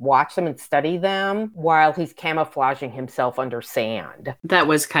to watch them and study them while he's camouflaging himself under sand. That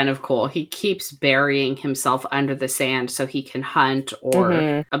was kind of cool. He keeps burying himself under the sand so he can hunt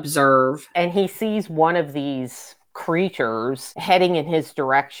or observe. And he sees one of these creatures heading in his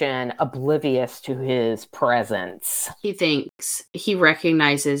direction, oblivious to his presence. He thinks he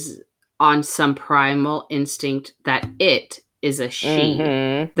recognizes on some primal instinct that it is a she.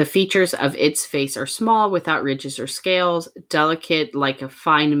 The features of its face are small, without ridges or scales, delicate like a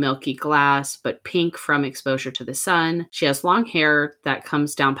fine milky glass, but pink from exposure to the sun. She has long hair that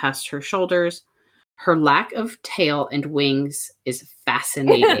comes down past her shoulders. Her lack of tail and wings is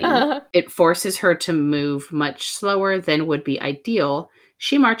fascinating. It forces her to move much slower than would be ideal.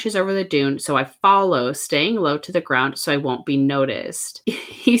 She marches over the dune, so I follow, staying low to the ground so I won't be noticed.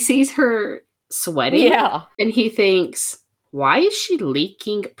 He sees her sweating, Yeah. and he thinks, why is she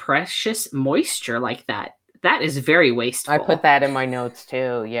leaking precious moisture like that? That is very wasteful. I put that in my notes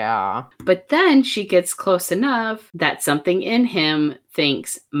too, yeah. But then she gets close enough that something in him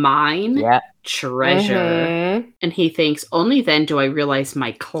thinks, mine, Yeah. treasure. Mhm. And he thinks, only then do I realize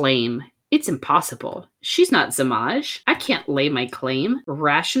my claim. It's impossible. She's not Zamaj. I can't lay my claim.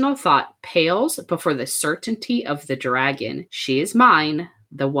 Rational thought pales before the certainty of the dragon. She is mine,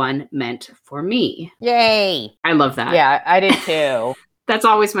 the one meant for me. Yay. I love that. Yeah, I did too. That's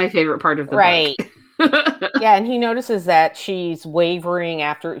always my favorite part of the Right. book. Yeah, and he notices that she's wavering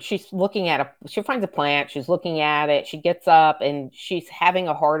after she's looking at she finds a plant, she's looking at it, she gets up and she's having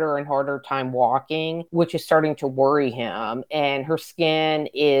a harder and harder time walking, which is starting to worry him. And her skin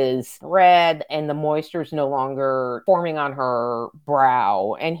is red and the moisture is no longer forming on her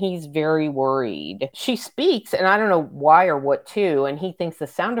brow. And he's very worried. She speaks, and I don't know why or what to, and he thinks the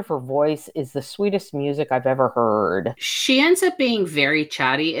sound of her voice is the sweetest music I've ever heard. She ends up being very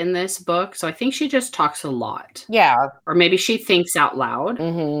chatty in this book, so I think she just talks a lot. Yeah. Or maybe she thinks out loud.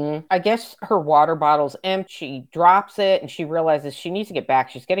 Mm-hmm. I guess her water bottle's empty. She drops it and she realizes she needs to get back.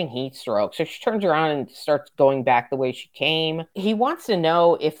 She's getting heat stroke. So she turns around and starts going back the way she came. He wants to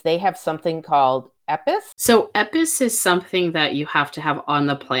know if they have something called Epis. So Epis is something that you have to have on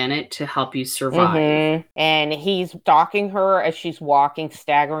the planet to help you survive. Mm-hmm. And he's stalking her as she's walking,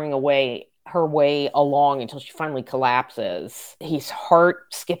 staggering away her way along until she finally collapses. His heart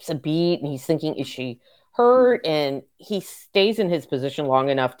skips a beat and he's thinking, is she hurt? And he stays in his position long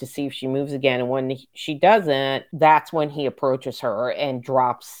enough to see if she moves again. And when she doesn't, that's when he approaches her and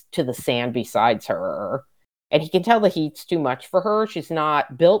drops to the sand beside her. And he can tell the heat's too much for her. She's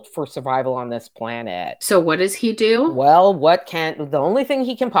not built for survival on this planet. So what does he do? Well, the only thing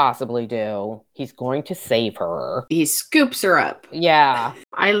he can possibly do, he's going to save her. He scoops her up. Yeah.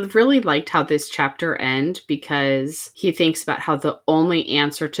 I really liked how this chapter ends because he thinks about how the only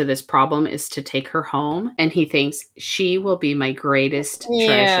answer to this problem is to take her home. And he thinks she will be my greatest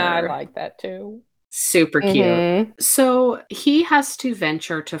treasure. Yeah, I like that too. Super cute. Mm-hmm. So he has to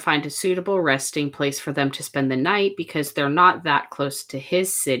venture to find a suitable resting place for them to spend the night because they're not that close to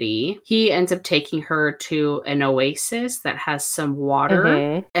his city. He ends up taking her to an oasis that has some water,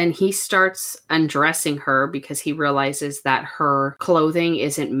 Mm-hmm. and he starts undressing her because he realizes that her clothing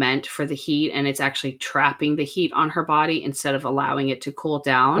isn't meant for the heat and it's actually trapping the heat on her body instead of allowing it to cool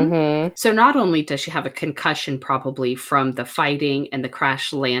down. Mm-hmm. So not only does she have a concussion probably from the fighting and the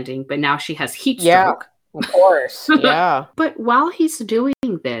crash landing, but now she has heat stroke. Of course. Yeah. But while he's doing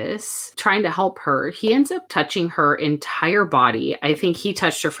this, trying to help her, he ends up touching her entire body. I think he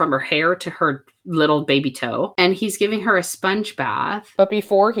touched her from her hair to her little baby toe, and he's giving her a sponge bath. But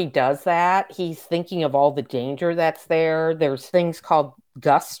before he does that, he's thinking of all the danger that's there. There's things called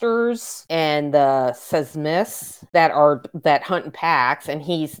gusters and the sesmis that hunt in packs, and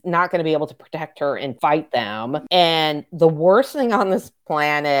he's not going to be able to protect her and fight them. And the worst thing on this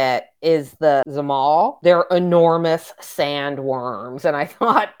planet is the Zamal. They're enormous sandworms, and I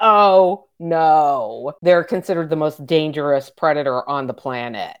thought, oh no, they're considered the most dangerous predator on the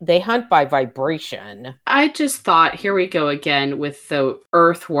planet. They hunt by vibration. I just thought, here we go again with the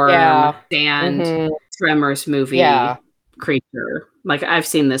earthworm sand Tremors movie creature. Like, I've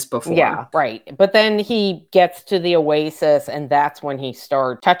seen this before. Yeah, right. But then he gets to the oasis, and that's when he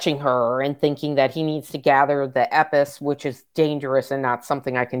starts touching her and thinking that he needs to gather the Epis, which is dangerous and not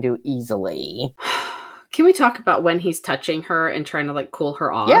something I can do easily. Can we talk about when he's touching her and trying to, like, cool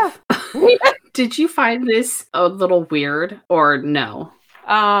her off? Yeah. Did you find this a little weird or no?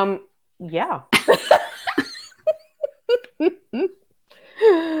 Yeah.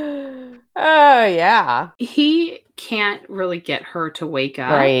 Oh, yeah. He can't really get her to wake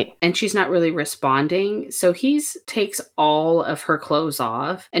up. Right. And she's not really responding. So he takes all of her clothes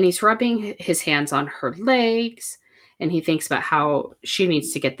off and he's rubbing his hands on her legs. And he thinks about how she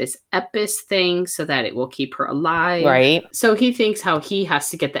needs to get this Epis thing so that it will keep her alive. Right. So he thinks how he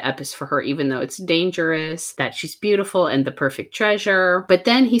has to get the Epis for her, even though it's dangerous, that she's beautiful and the perfect treasure. But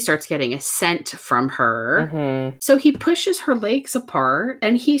then he starts getting a scent from her. Mm-hmm. So he pushes her legs apart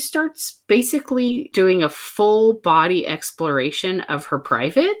and he starts basically doing a full body exploration of her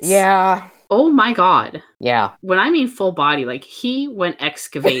privates. Yeah. Oh my God. Yeah. When I mean full body, like he went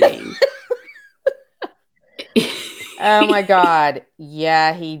excavating. Oh my God.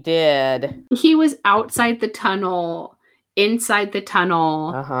 Yeah, he did. He was outside the tunnel, inside the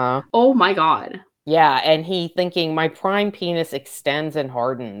tunnel. Uh-huh. Oh my God. Yeah, and he thinking, my prime penis extends and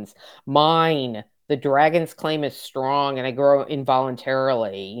hardens. Mine. The dragon's claim is strong and I grow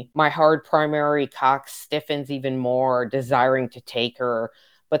involuntarily. My hard primary cock stiffens even more, desiring to take her.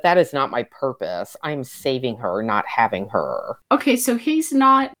 But that is not my purpose. I'm saving her, not having her. Okay, so he's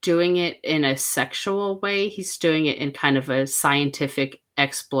not doing it in a sexual way. He's doing it in kind of a scientific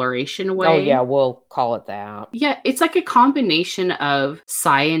exploration way. Oh, yeah, we'll call it that. Yeah, it's like a combination of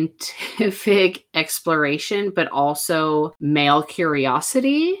scientific exploration, but also male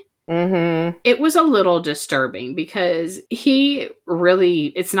curiosity. Mm-hmm. It was a little disturbing because he really,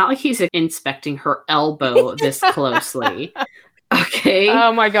 it's not like he's inspecting her elbow this closely. Okay.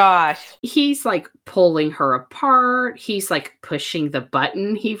 Oh my gosh. He's like pulling her apart. He's like pushing the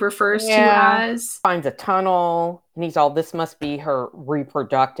button he refers to as. Finds a tunnel. And he's all, this must be her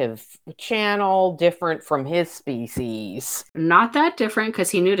reproductive channel, different from his species. Not that different because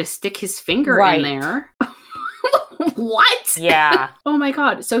he knew to stick his finger in there. What? Yeah. Oh my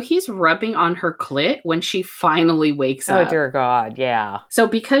God. So he's rubbing on her clit when she finally wakes up. Oh dear God. Yeah. So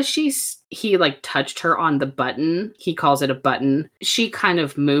because he like touched her on the button, he calls it a button, she kind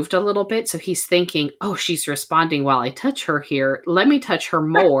of moved a little bit. So he's thinking, oh, she's responding while I touch her here. Let me touch her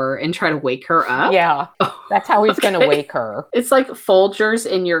more and try to wake her up. Yeah. That's how he's going to wake her. It's like Folgers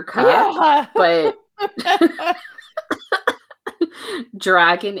in your cup, but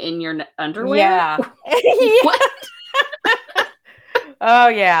dragon in your underwear. Yeah. What? Oh,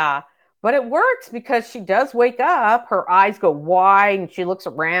 yeah. But it works because she does wake up. Her eyes go wide and she looks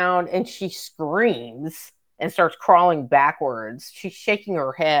around and she screams and starts crawling backwards. She's shaking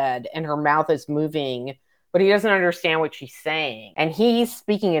her head and her mouth is moving, but he doesn't understand what she's saying. And he's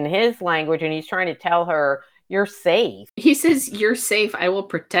speaking in his language and he's trying to tell her, you're safe. He says, you're safe. I will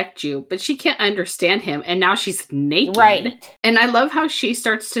protect you. But she can't understand him. And now she's naked. Right. And I love how she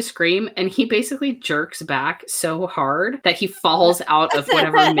starts to scream and he basically jerks back so hard that he falls out of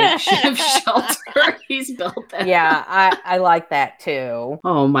whatever makeshift shelter he's built there. Yeah, I like that too.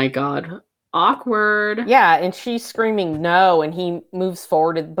 Oh my God. Awkward. Yeah, and she's screaming no, and he moves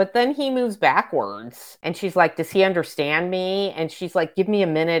forward, but then he moves backwards. And she's like, does he understand me? And she's like, give me a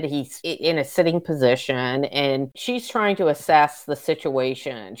minute. He's in a sitting position, and she's trying to assess the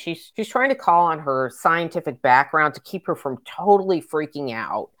situation. She's trying to call on her scientific background to keep her from totally freaking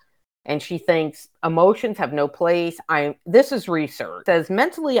out. And she thinks emotions have no place. This is research. It says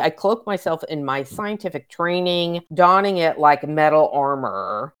mentally, I cloak myself in my scientific training, donning it like metal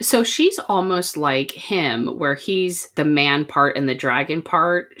armor. So she's almost like him, where he's the man part and the dragon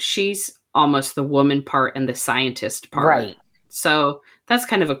part. She's almost the woman part and the scientist part. Right. So that's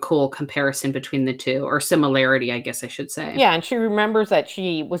kind of a cool comparison between the two, or similarity, I guess I should say. Yeah, and she remembers that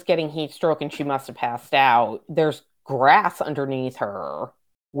she was getting heat stroke and she must have passed out. There's grass underneath her,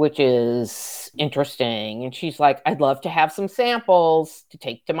 which is interesting. And she's like, I'd love to have some samples to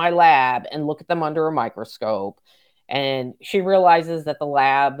take to my lab and look at them under a microscope. And she realizes that the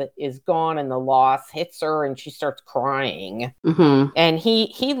lab is gone and the loss hits her and she starts crying. Mm-hmm. And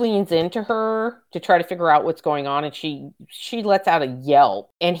he leans into her to try to figure out what's going on. And she lets out a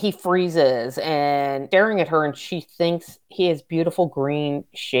yelp and he freezes and staring at her. And she thinks he has beautiful green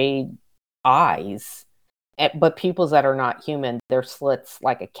shade eyes. But pupils that are not human, they're slits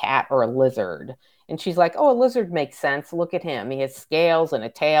like a cat or a lizard. And she's like, oh, a lizard makes sense. Look at him. He has scales and a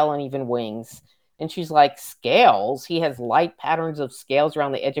tail and even wings. And she's like, scales? He has light patterns of scales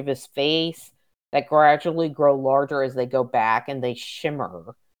around the edge of his face that gradually grow larger as they go back and they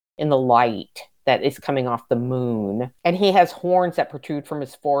shimmer in the light that is coming off the moon. And he has horns that protrude from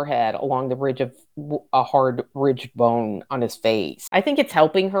his forehead along the ridge of a hard ridged bone on his face. I think it's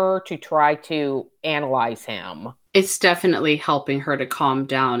helping her to try to analyze him. It's definitely helping her to calm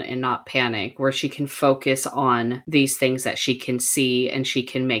down and not panic, where she can focus on these things that she can see and she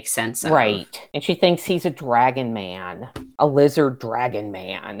can make sense of. Right. And she thinks he's a dragon man, a lizard dragon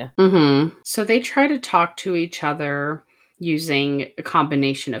man. Mm-hmm. So they try to talk to each other using a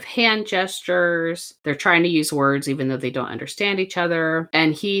combination of hand gestures. They're trying to use words even though they don't understand each other.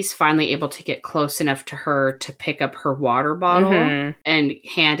 And he's finally able to get close enough to her to pick up her water bottle and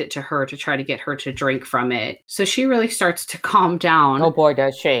hand it to her to try to get her to drink from it. So she really starts to calm down. Oh boy,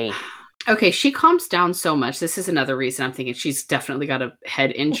 does she. Okay, she calms down so much. This is another reason I'm thinking she's definitely got a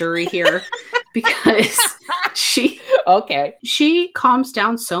head injury here because she calms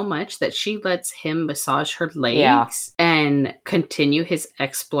down so much that she lets him massage her legs and continue his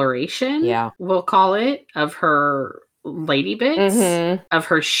exploration, we'll call it, of her lady bits, of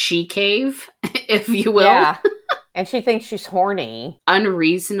her she cave, if you will. Yeah. And she thinks she's horny.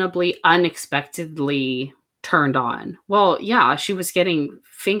 Unreasonably, unexpectedly turned on. Well, yeah, she was getting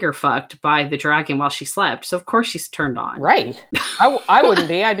finger fucked by the dragon while she slept. So of course she's turned on. Right. I wouldn't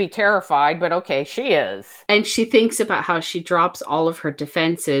be. I'd be terrified, but okay, she is. And she thinks about how she drops all of her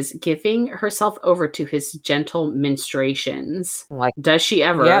defenses, giving herself over to his gentle ministrations. Like, does she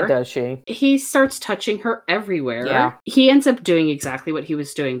ever? Yeah, does she? He starts touching her everywhere. Yeah. He ends up doing exactly what he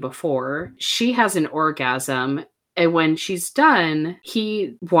was doing before. She has an orgasm. And when she's done,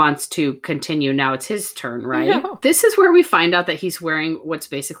 he wants to continue. Now it's his turn, right? Yeah. This is where we find out that he's wearing what's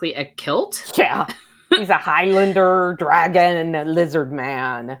basically a kilt. Yeah. He's a Highlander dragon lizard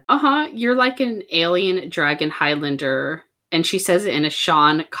man. You're like an alien dragon Highlander. And she says it in a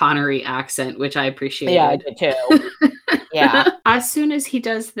Sean Connery accent, which I appreciate. Yeah, I did too. Yeah. As soon as he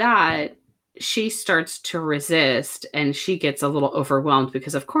does that, she starts to resist and she gets a little overwhelmed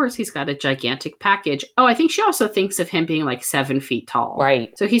because, of course, he's got a gigantic package. Oh, I think she also thinks of him being like 7 feet tall.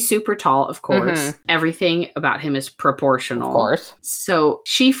 Right. So he's super tall, of course. Everything about him is proportional. Of course. So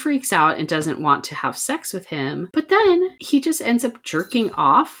she freaks out and doesn't want to have sex with him. But then he just ends up jerking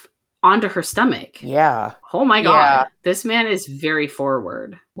off onto her stomach. Yeah. Oh my God. This man is very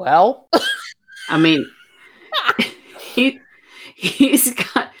forward. Well, I mean, he's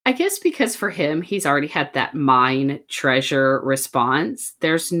got, I guess because for him, he's already had that mine treasure response.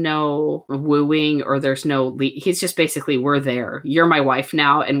 There's no wooing or there's no, he's just basically, we're there. You're my wife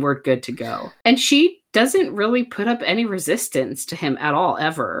now and we're good to go. And she doesn't really put up any resistance to him at all,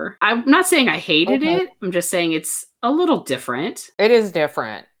 ever. I'm not saying I hated it. I'm just saying it's a little different. It is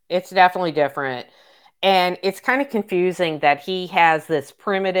different. It's definitely different. And it's kind of confusing that he has this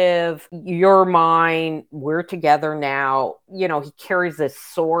primitive, you're mine, we're together now. You know, he carries this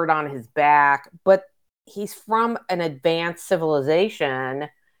sword on his back, but he's from an advanced civilization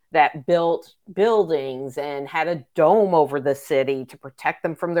that built buildings and had a dome over the city to protect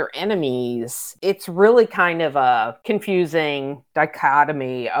them from their enemies. It's really kind of a confusing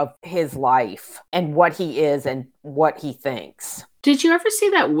dichotomy of his life and what he is and what he thinks. Did you ever see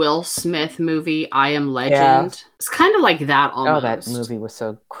that Will Smith movie, I Am Legend? Yeah. It's kind of like that almost. Oh, that movie was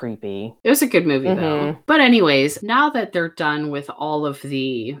so creepy. It was a good movie, though. But anyways, now that they're done with all of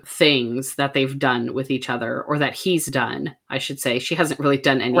the things that they've done with each other, or that he's done, I should say, she hasn't really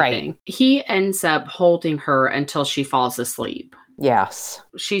done anything. Right. He ends up holding her until she falls asleep. Yes.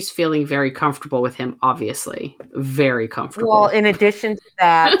 She's feeling very comfortable with him, obviously. Very comfortable. Well, in addition to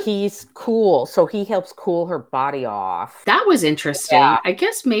that, he's cool. So he helps cool her body off. That was interesting. Yeah. I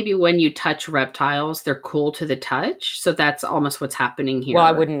guess maybe when you touch reptiles, they're cool to the touch. So that's almost what's happening here. Well,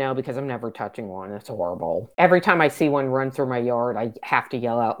 I wouldn't know because I'm never touching one. It's horrible. Every time I see one run through my yard, I have to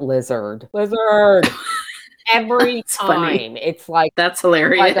yell out, lizard. Lizard! Every time. It's like, that's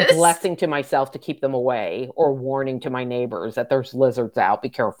hilarious. Like a blessing to myself to keep them away, or warning to my neighbors that there's lizards out. Be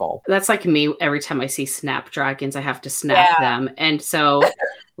careful. That's like me. Every time I see snapdragons, I have to snap them. And so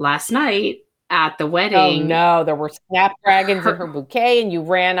last night at the wedding. Oh no, there were snapdragons in her bouquet, and you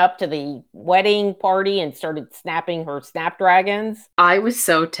ran up to the wedding party and started snapping her snapdragons. I was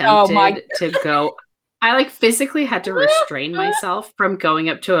so tempted to go. I like physically had to restrain myself from going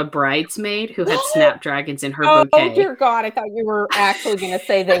up to a bridesmaid who had snapdragons in her bouquet. Oh dear God, I thought you were actually going to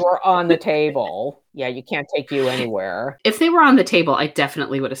say they were on the table. Yeah, you can't take you anywhere. If they were on the table, I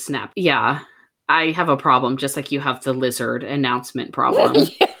definitely would have snapped. Yeah, I have a problem, just like you have the lizard announcement problem.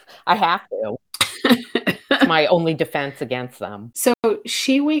 Yeah, I have to. It's my only defense against them. So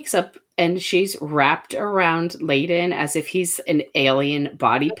she wakes up and she's wrapped around Layden as if he's an alien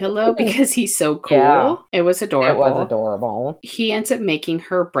body pillow because he's so cool. Yeah. It was adorable. It was adorable. He ends up making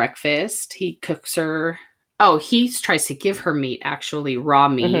her breakfast. He cooks her. Oh, he tries to give her meat, actually, raw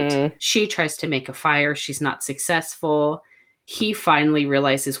meat. She tries to make a fire. She's not successful. He finally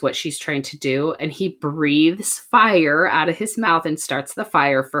realizes what she's trying to do, and he breathes fire out of his mouth and starts the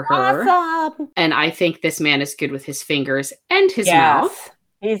fire for her. Awesome. And I think this man is good with his fingers and his mouth.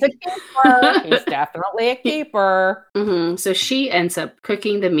 He's a keeper. He's definitely a keeper. So she ends up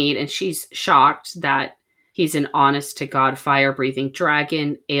cooking the meat, and she's shocked that he's an honest-to-God, fire-breathing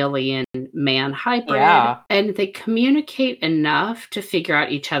dragon, alien, man hybrid. Yeah. And they communicate enough to figure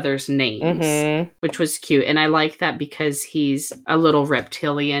out each other's names, which was cute. And I like that because he's a little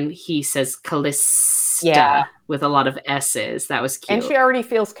reptilian. He says Callista with a lot of S's. That was cute. And she already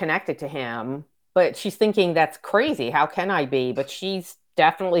feels connected to him, but she's thinking, that's crazy. How can I be? But she's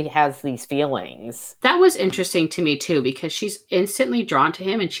definitely has these feelings. That was interesting to me too, because she's instantly drawn to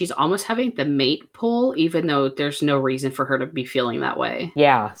him and she's almost having the mate pull, even though there's no reason for her to be feeling that way.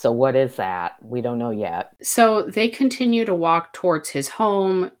 Yeah. So what is that? We don't know yet. So they continue to walk towards his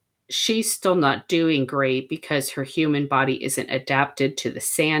home. she's still not doing great because her human body isn't adapted to the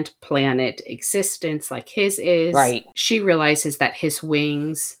sand planet existence like his is. Right. She realizes that his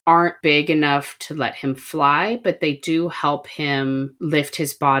wings aren't big enough to let him fly, but they do help him lift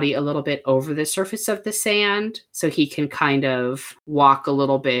his body a little bit over the surface of the sand so he can kind of walk a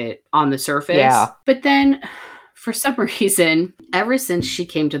little bit on the surface. Yeah. But then for some reason, ever since she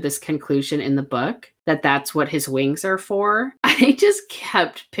came to this conclusion in the book that that's what his wings are for, I just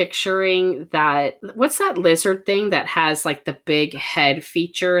kept picturing that. What's that lizard thing that has like the big head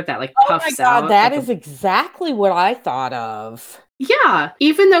feature that like puffs out? Oh my God, that is exactly what I thought of. Yeah,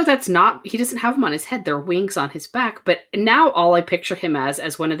 even though that's not, he doesn't have them on his head, they're wings on his back. But now all I picture him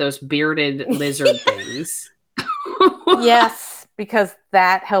as one of those bearded lizard things. Yes, because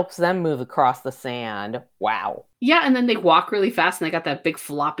that helps them move across the sand. Wow. Yeah, and then they walk really fast and they got that big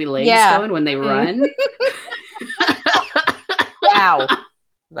floppy legs going when they run. Wow.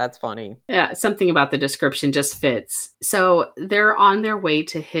 That's funny. Yeah, something about the description just fits. So they're on their way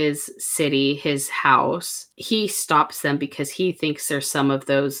to his city, his house. He stops them because he thinks there's some of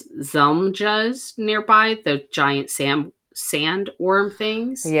those Zelmjas nearby, the giant sandworm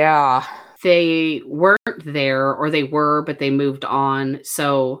things. Yeah. They weren't there, or they were, but they moved on.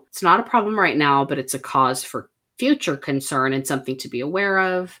 So it's not a problem right now, but it's a cause for future concern and something to be aware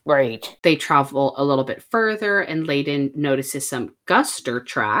of. Right. They travel a little bit further and Layden notices some Guster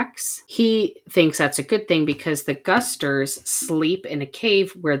tracks. He thinks that's a good thing because the Gusters sleep in a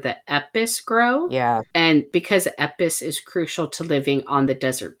cave where the Epis grow. Yeah. And because Epis is crucial to living on the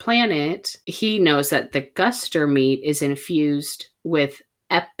desert planet, he knows that the Guster meat is infused with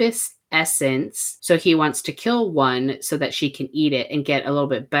Epis essence, so he wants to kill one so that she can eat it and get a little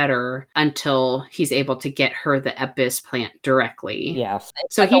bit better until he's able to get her the Epis plant directly. Yes.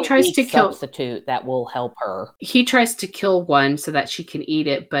 So he tries to kill substitute that will help her. He tries to kill one so that she can eat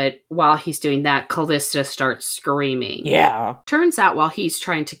it, but while he's doing that, Callista starts screaming. Yeah. Turns out while he's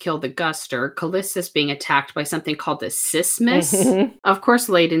trying to kill the Guster, Callista's being attacked by something called the Sismus. Of course,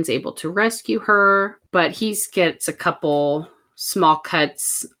 Layden's able to rescue her, but he gets a couple small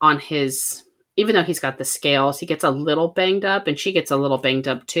cuts on his, even though he's got the scales, he gets a little banged up and she gets a little banged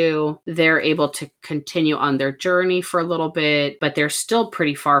up too. They're able to continue on their journey for a little bit, but they're still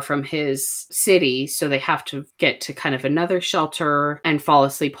pretty far from his city. So they have to get to kind of another shelter and fall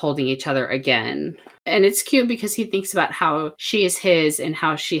asleep holding each other again. And it's cute because he thinks about how she is his and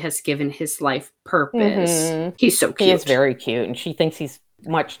how she has given his life purpose. He's so cute. He is very cute. And she thinks he's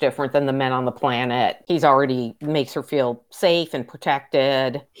much different than the men on the planet. He's already makes her feel safe and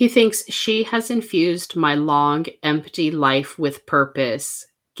protected. He thinks she has infused my long, empty life with purpose,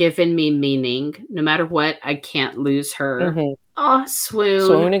 given me meaning. No matter what, I can't lose her. Oh, swoon.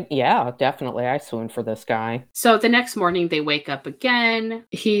 Swooning? Yeah, definitely. I swoon for this guy. So the next morning they wake up again.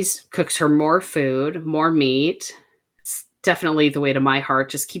 He cooks her more food, more meat. It's definitely the way to my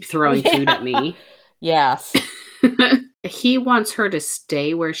heart. Just keep throwing food at me. Yes. He wants her to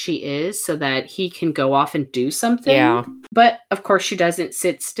stay where she is so that he can go off and do something. Yeah. But of course she doesn't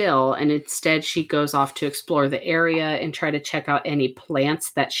sit still, and instead she goes off to explore the area and try to check out any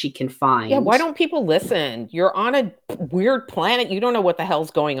plants that she can find. Yeah, why don't people listen? You're on a weird planet. You don't know what the hell's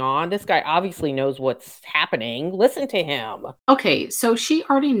going on. This guy obviously knows what's happening. Listen to him. Okay, so she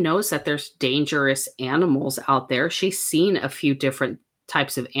already knows that there's dangerous animals out there. She's seen a few different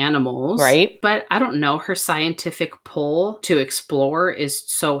types of animals, right? But I don't know, her scientific pull to explore is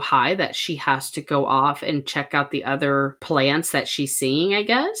so high that she has to go off and check out the other plants that she's seeing, I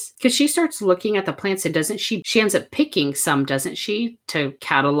guess, because she starts looking at the plants and doesn't she ends up picking some, doesn't she, to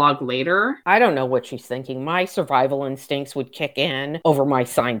catalog later? I don't know what she's thinking. My survival instincts would kick in over my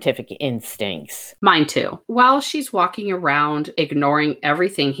scientific instincts. Mine too. While she's walking around ignoring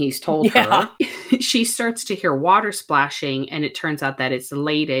everything he's told her, she starts to hear water splashing, and it turns out that it's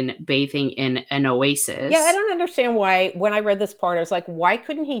Layden bathing in an oasis. Yeah, I don't understand why, when I read this part, I was like, why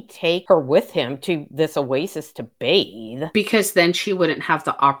couldn't he take her with him to this oasis to bathe? Because then she wouldn't have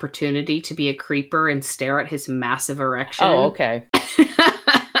the opportunity to be a creeper and stare at his massive erection. Oh, okay.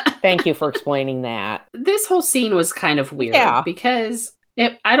 Thank you for explaining that. This whole scene was kind of weird because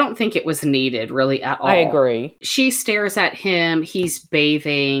I don't think it was needed really at all. I agree. She stares at him. He's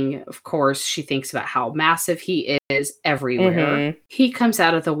bathing. Of course, she thinks about how massive he is everywhere. He comes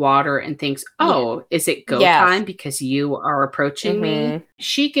out of the water and thinks, oh, is it go time because you are approaching me?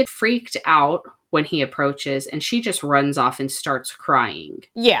 She gets freaked out when he approaches, and she just runs off and starts crying.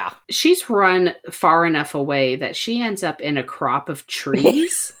 Yeah. She's run far enough away that she ends up in a crop of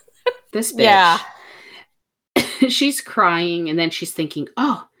trees. This bitch. Yeah. She's crying, and then she's thinking,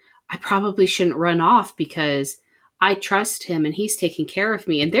 oh, I probably shouldn't run off because I trust him and he's taking care of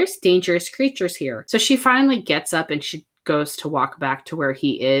me, and there's dangerous creatures here. So she finally gets up and she goes to walk back to where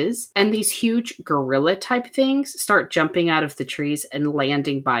he is, and these huge gorilla type things start jumping out of the trees and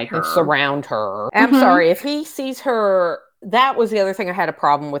landing by her and surround her. I'm sorry, if he sees her, that was the other thing I had a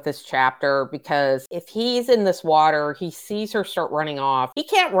problem with this chapter, because if he's in this water, he sees her start running off. He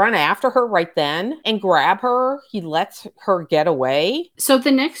can't run after her right then and grab her. He lets her get away. So the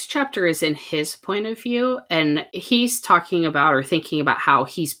next chapter is in his point of view, and he's talking about or thinking about how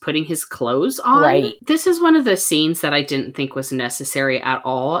he's putting his clothes on. Right. This is one of the scenes that I didn't think was necessary at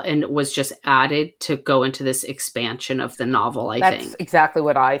all and was just added to go into this expansion of the novel, I think. That's exactly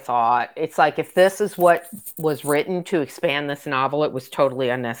what I thought. It's like, if this is what was written to expand this novel, it was totally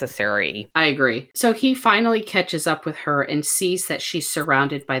unnecessary. I agree. So he finally catches up with her and sees that she's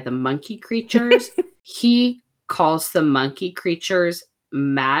surrounded by the monkey creatures. He calls the monkey creatures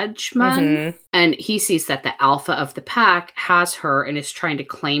Madgemen, and he sees that the alpha of the pack has her and is trying to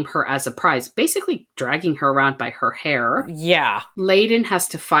claim her as a prize, basically dragging her around by her hair. Yeah. Layden has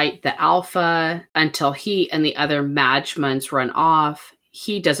to fight the alpha until he and the other Madgemans run off.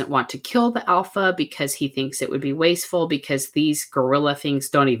 He doesn't want to kill the alpha because he thinks it would be wasteful, because these gorilla things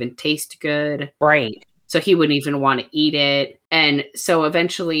don't even taste good. Right. So he wouldn't even want to eat it. And so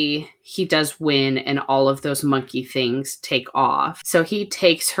eventually he does win, and all of those monkey things take off. So he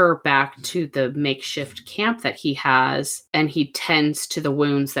takes her back to the makeshift camp that he has, and he tends to the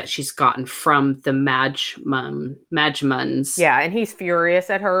wounds that she's gotten from the Madgemans. Yeah, and he's furious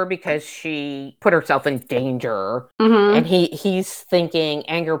at her because she put herself in danger. And he's thinking,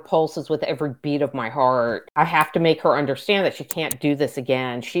 anger pulses with every beat of my heart. I have to make her understand that she can't do this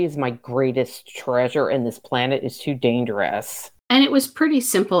again. She is my greatest treasure, and this planet is too dangerous. And it was pretty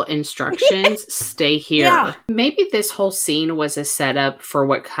simple instructions. Stay here. Yeah. Maybe this whole scene was a setup for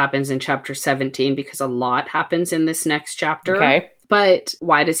what happens in chapter 17, because a lot happens in this next chapter. Okay. But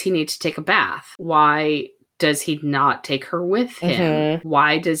why does he need to take a bath? Why does he not take her with him?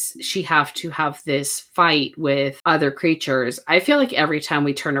 Why does she have to have this fight with other creatures? I feel like every time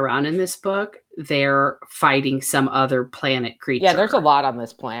we turn around in this book, they're fighting some other planet creature. Yeah, there's a lot on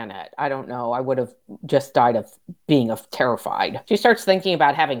this planet. I don't know. I would have just died of being terrified. She starts thinking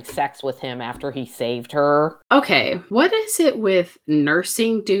about having sex with him after he saved her. Okay, what is it with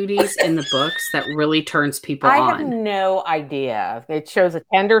nursing duties in the books that really turns people on? I have no idea. It shows a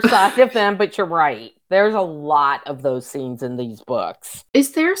tender side of them, but you're right. There's a lot of those scenes in these books.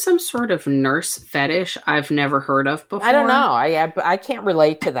 Is there some sort of nurse fetish I've never heard of before? I don't know. I can't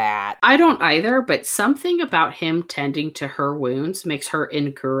relate to that. I don't either, but something about him tending to her wounds makes her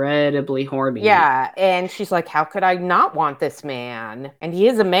incredibly horny. Yeah, and she's like, how could I not want this man? And he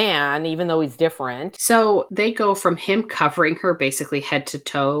is a man, even though he's different. So they go from him covering her basically head to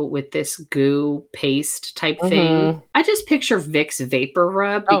toe with this goo paste type thing. I just picture Vicks Vapor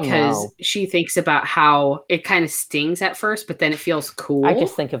Rub, because she thinks about how it kind of stings at first, but then it feels cool. I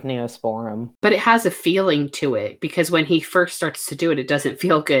just think of Neosporin. But it has a feeling to it, because when he first starts to do it, it doesn't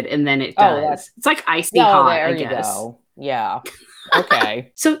feel good, and then it does. It's like icy hot, I guess. Go. Yeah.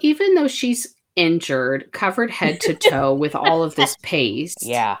 Okay. So even though she's injured, covered head to toe with all of this paste,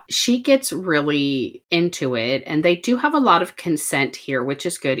 she gets really into it, and they do have a lot of consent here, which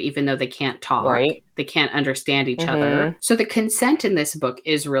is good, even though they can't talk. Right. They can't understand each other. So the consent in this book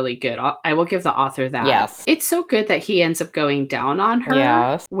is really good. I will give the author that. Yes. It's so good that he ends up going down on her.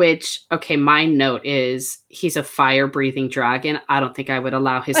 Yes. Which, okay, my note is he's a fire-breathing dragon. I don't think I would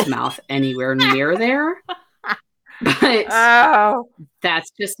allow his mouth anywhere near there. But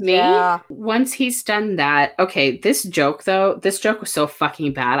that's just me. Yeah. Once he's done that, okay, this joke was so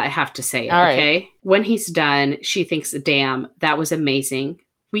fucking bad, I have to say it, okay? Right. When he's done, she thinks, damn, that was amazing.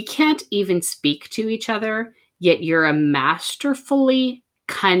 We can't even speak to each other, yet you're a masterfully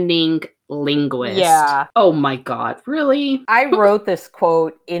cunning linguist. Yeah. Oh my God, really? I wrote this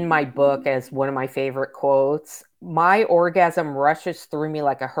quote in my book as one of my favorite quotes. My orgasm rushes through me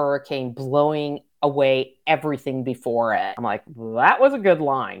like a hurricane, blowing away everything before it. I'm like, that was a good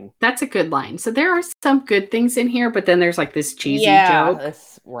line. That's a good line. So there are some good things in here, but then there's like this cheesy joke.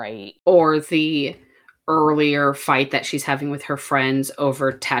 That's right. Or the earlier fight that she's having with her friends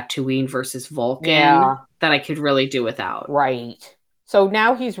over Tatooine versus Vulcan that I could really do without. Right. So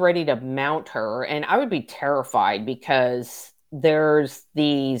now he's ready to mount her, and I would be terrified because there's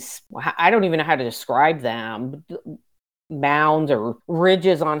these, I don't even know how to describe them. mounds or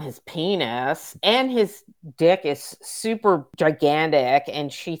ridges on his penis, and his dick is super gigantic,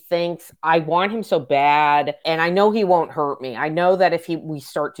 and she thinks, I want him so bad, and I know he won't hurt me. I know that if we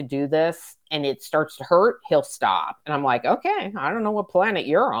start to do this and it starts to hurt, he'll stop. And I'm like, okay, I don't know what planet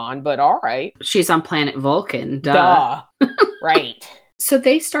you're on, but all right. She's on planet Vulcan. Duh. Right. So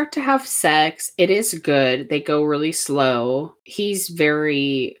they start to have sex. It is good. They go really slow. He's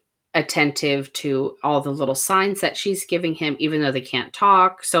very attentive to all the little signs that she's giving him, even though they can't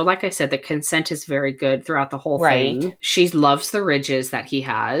talk. So like I said, the consent is very good throughout the whole thing. She loves the ridges that he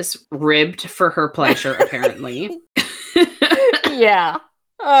has, ribbed for her pleasure, apparently. Yeah.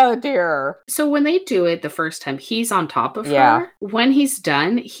 Oh, dear. So when they do it the first time, he's on top of her. When he's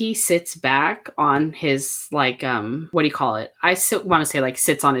done, he sits back on his, like, what do you call it? I want to say, like,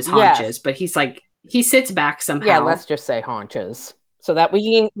 sits on his haunches, but he's like, he sits back somehow. Yeah, let's just say haunches. So that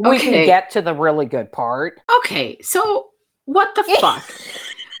we can get to the really good part. Okay, so what the fuck?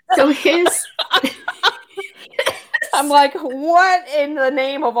 So his... I'm like, what in the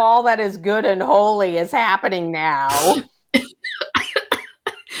name of all that is good and holy is happening now?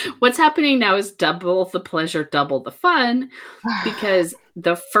 What's happening now is double the pleasure, double the fun, because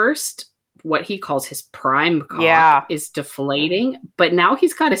the first, what he calls his prime cock, is deflating, but now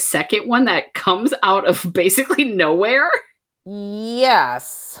he's got a second one that comes out of basically nowhere.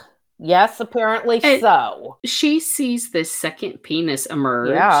 Yes, apparently and so. She sees this second penis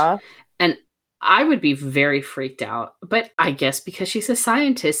emerge, and I would be very freaked out, but I guess because she's a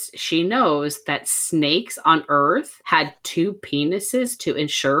scientist, she knows that snakes on Earth had 2 penises to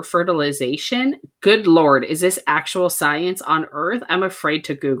ensure fertilization. Good Lord, is this actual science on Earth? I'm afraid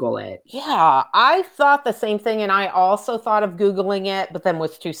to Google it. Yeah, I thought the same thing, and I also thought of Googling it, but then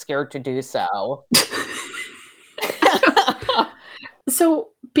was too scared to do so. So,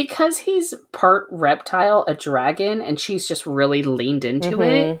 because he's part reptile, a dragon, and she's just really leaned into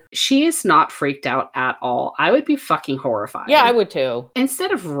it, she is not freaked out at all. I would be fucking horrified. Yeah, I would too.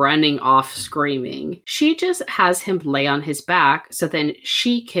 Instead of running off screaming, she just has him lay on his back so then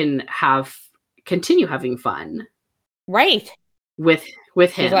she can continue having fun. Right. With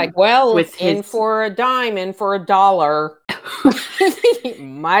him. She's like, well, in for a dime, in for $1.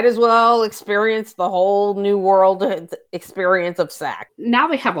 Might as well experience the whole new world experience of sex. Now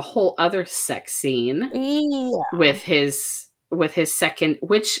they have a whole other sex scene with his second,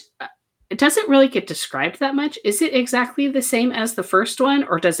 which it doesn't really get described that much. Is it exactly the same as the first one,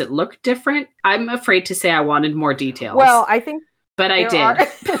 or does it look different? I'm afraid to say I wanted more details. Well, I think, but I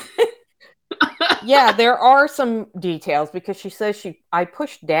did. Yeah, there are some details because she says I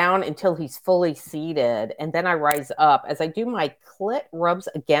push down until he's fully seated, and then I rise up. As I do, my clit rubs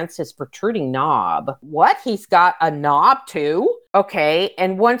against his protruding knob. What? He's got a knob too? Okay,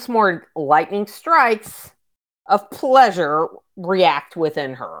 and once more lightning strikes of pleasure react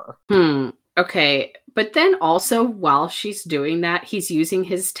within her. Okay, but then also while she's doing that, he's using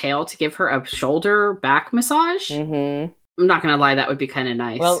his tail to give her a shoulder back massage. I'm not going to lie, that would be kind of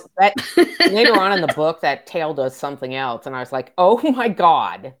nice. Well, later on in the book, that tail does something else. And I was like, oh my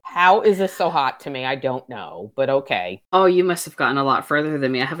God, how is this so hot to me? I don't know, but okay. Oh, you must have gotten a lot further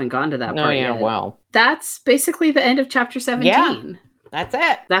than me. I haven't gone to that part yet. Well. That's basically the end of chapter 17. Yeah, that's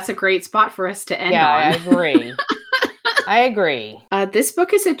it. That's a great spot for us to end on. I agree. I agree. This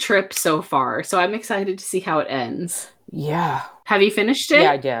book is a trip so far, so I'm excited to see how it ends. Yeah. Have you finished it?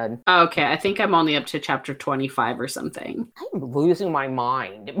 Yeah, I did. Okay, I think I'm only up to chapter 25 or something. I'm losing my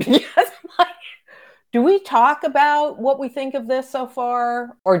mind because I'm like, do we talk about what we think of this so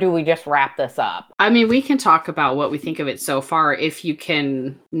far, or do we just wrap this up? I mean, we can talk about what we think of it so far if you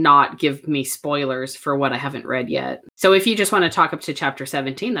can not give me spoilers for what I haven't read yet. So if you just want to talk up to chapter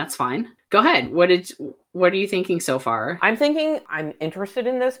 17, that's fine. Go ahead. What are you thinking so far? I'm thinking I'm interested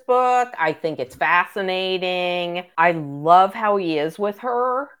in this book. I think it's fascinating. I love how he is with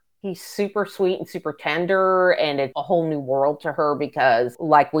her. He's super sweet and super tender, and it's a whole new world to her because,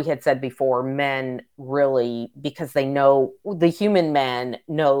 like we had said before, men really, because they know, the human men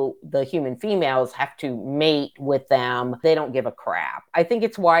know the human females have to mate with them. They don't give a crap. I think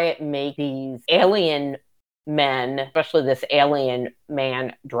it's why it makes these alien men, especially this alien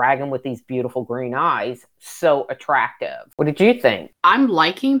man dragon with these beautiful green eyes, so attractive. What did you think? I'm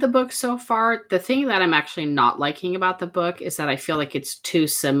liking the book so far. The thing that I'm actually not liking about the book is that I feel like it's too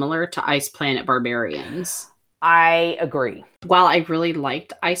similar to Ice Planet Barbarians. I agree. While I really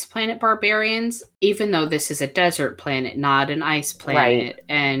liked Ice Planet Barbarians, even though this is a desert planet, not an ice planet,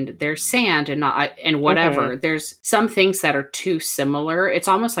 and there's sand and whatever, there's some things that are too similar. It's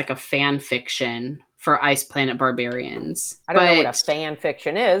almost like a fan fiction for Ice Planet Barbarians. I don't know what a fan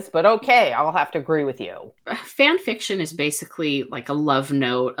fiction is, but okay, I'll have to agree with you. Fan fiction is basically like a love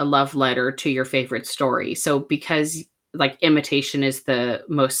note, a love letter to your favorite story. So because like imitation is the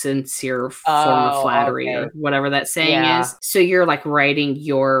most sincere form of flattery, or whatever that saying is. So you're like writing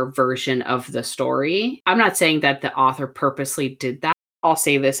your version of the story. I'm not saying that the author purposely did that. I'll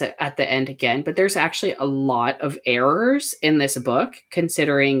say this at the end again, but there's actually a lot of errors in this book,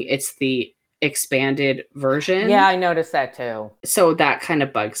 considering it's the expanded version. Yeah, I noticed that too. So that kind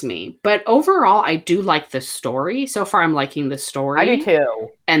of bugs me. But overall, I do like the story. So far, I'm liking the story. I do too.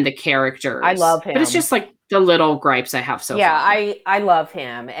 And the characters. I love him. But it's just like the little gripes I have so far. Yeah, I love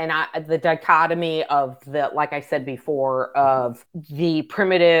him. And the dichotomy of the, like I said before, of the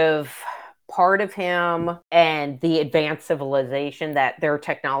primitive part of him and the advanced civilization, that their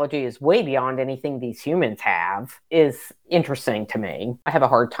technology is way beyond anything these humans have, is interesting to me. I have a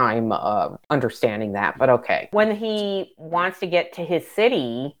hard time understanding that, but okay. When he wants to get to his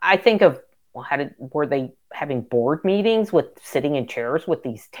city, I think of, well, were they having board meetings with sitting in chairs with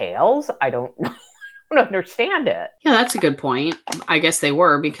these tails? I don't know. I don't understand it. Yeah, that's a good point. I guess they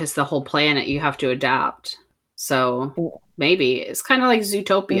were, because the whole planet you have to adapt. So maybe it's kind of like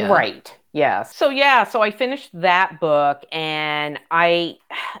Zootopia. Right. Yes. So I finished that book, and I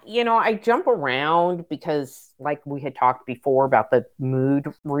jump around because, like we had talked before about the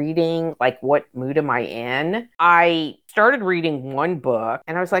mood reading, like what mood am I in? I started reading one book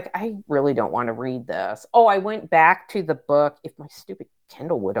and I was like, I really don't want to read this. Oh, I went back to the book. If my stupid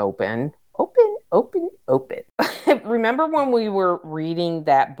Kindle would open. Open. Remember when we were reading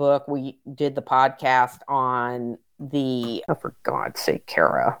that book, we did the podcast on for God's sake,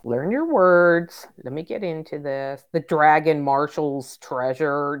 Kara, learn your words. Let me get into this. The Dragon Marshal's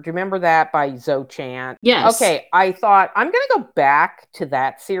Treasure. Do you remember that, by Zoe Chant? Yes. Okay, I thought I'm going to go back to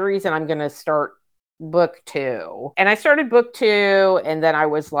that series and I'm going to start book 2. And I started book 2, and then I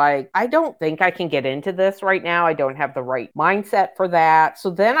was like, I don't think I can get into this right now. I don't have the right mindset for that.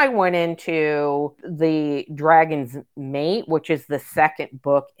 So then I went into The Dragon's Mate, which is the second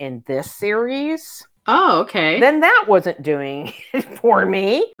book in this series. Oh, okay. Then that wasn't doing it for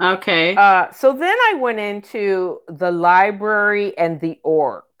me. Okay. So then I went into The Library and the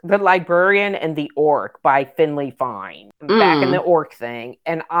Orc. The Librarian and the Orc by Finley Fine. Back in the Orc thing.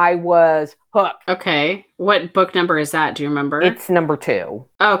 And I was hooked. Okay. What book number is that? Do you remember? It's number 2.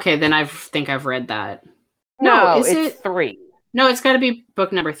 Okay, then I think I've read that. No, it's 3. No, it's got to be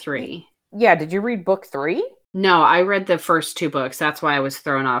book number 3. Yeah, did you read book 3? No, I read the first 2 books. That's why I was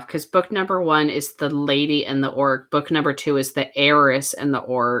thrown off, because book number 1 is The Lady and the Orc. Book number 2 is The Heiress and the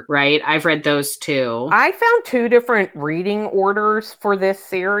Orc, right? I've read those 2. I found 2 different reading orders for this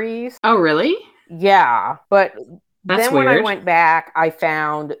series. Oh, really? Yeah, but That's then weird. When I went back, I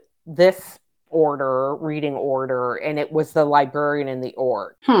found this reading order, and it was The Librarian and the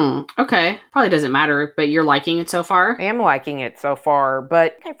Orc. Okay. Probably doesn't matter, but you're liking it so far? I am liking it so far,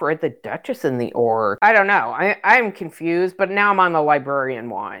 but I've read The Duchess and the Orc. I don't know. I'm confused, but now I'm on the Librarian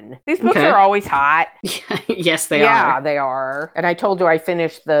one. These books are always hot. Yes, they are. Yeah, they are. And I told you I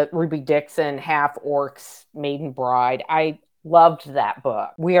finished the Ruby Dixon Half Orcs Maiden Bride. I loved that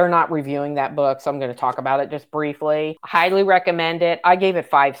book. We are not reviewing that book, so I'm going to talk about it just briefly. Highly recommend it. I gave it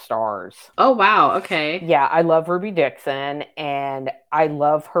 5 stars. Oh, wow. Okay. Yeah, I love Ruby Dixon, and I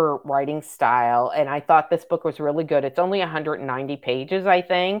love her writing style, and I thought this book was really good. It's only 190 pages, I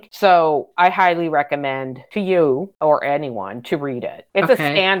think. So I highly recommend to you or anyone to read it. It's a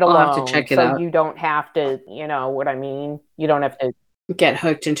standalone, I'll have to check it out. You don't have to, you know what I mean? You don't have to get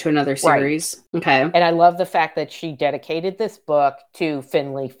hooked into another series. Right. Okay. And I love the fact that she dedicated this book to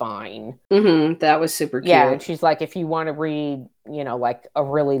Finley Fine. That was super cute. Yeah, and she's like, if you want to read, like a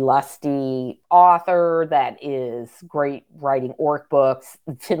really lusty author that is great writing orc books,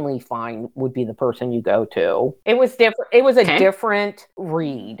 Finley Fine would be the person you go to. It was different. It was a different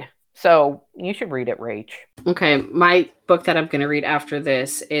read. So you should read it, Rach. Okay. My book that I'm going to read after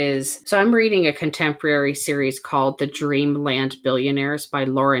this is, so I'm reading a contemporary series called The Dreamland Billionaires by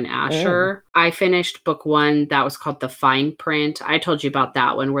Lauren Asher. I finished book 1. That was called The Fine Print. I told you about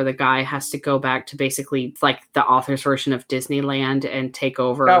that one, where the guy has to go back to basically like the author's version of Disneyland and take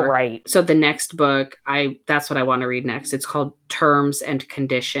over. Oh, right. So the next book, that's what I want to read next. It's called Terms and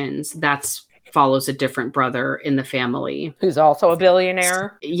Conditions. That's follows a different brother in the family who's also a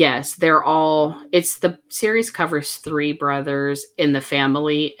billionaire. Yes, the series covers 3 brothers in the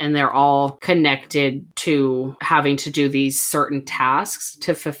family, and they're all connected to having to do these certain tasks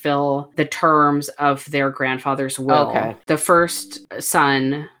to fulfill the terms of their grandfather's will. Okay. The first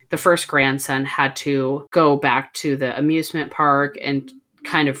grandson had to go back to the amusement park and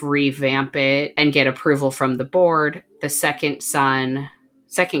kind of revamp it and get approval from the board. The second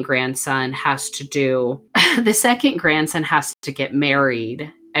grandson has to get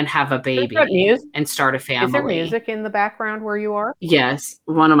married and have a baby and start a family. Is there music in the background where you are? Yes.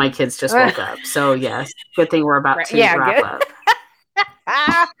 One of my kids just woke up. So yes, good thing we're about to wrap up.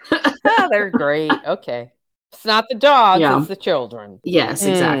 Oh, they're great. Okay. It's not the dogs, it's the children. Yes,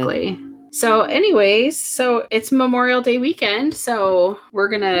 exactly. So anyways, it's Memorial Day weekend. So we're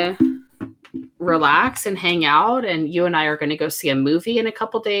going to relax and hang out, and you and I are going to go see a movie in a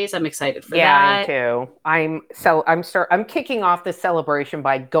couple days. I'm excited for that. Yeah, me too. I'm kicking off the celebration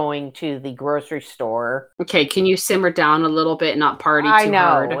by going to the grocery store. Okay, can you simmer down a little bit and not party too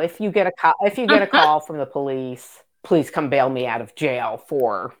hard? If you get a call from the police, please come bail me out of jail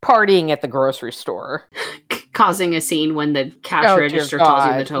for partying at the grocery store. Causing a scene when the cash register tells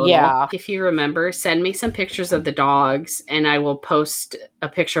you the total. Yeah. If you remember, send me some pictures of the dogs, and I will post a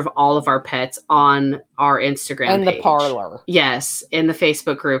picture of all of our pets on our Instagram and page. The parlor. Yes, in the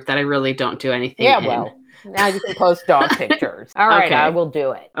Facebook group that I really don't do anything in. Well, now you can post dog pictures. All right, I will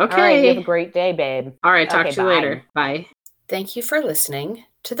do it. Okay. All right, you have a great day, babe. All right, talk to you later. Bye. Thank you for listening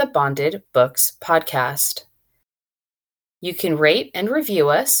to the Bonded Books podcast. You can rate and review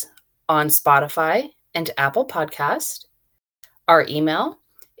us on Spotify and Apple Podcast. Our email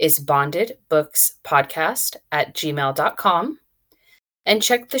is bondedbookspodcast@gmail.com. And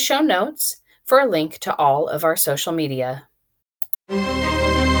check the show notes for a link to all of our social media.